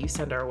candle that you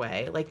send our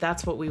way. Like,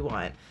 that's what we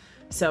want.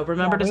 So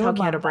remember to tell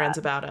candle brands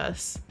about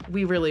us.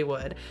 We really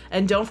would.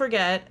 And don't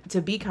forget to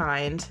be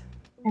kind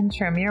and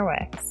trim your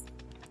wicks.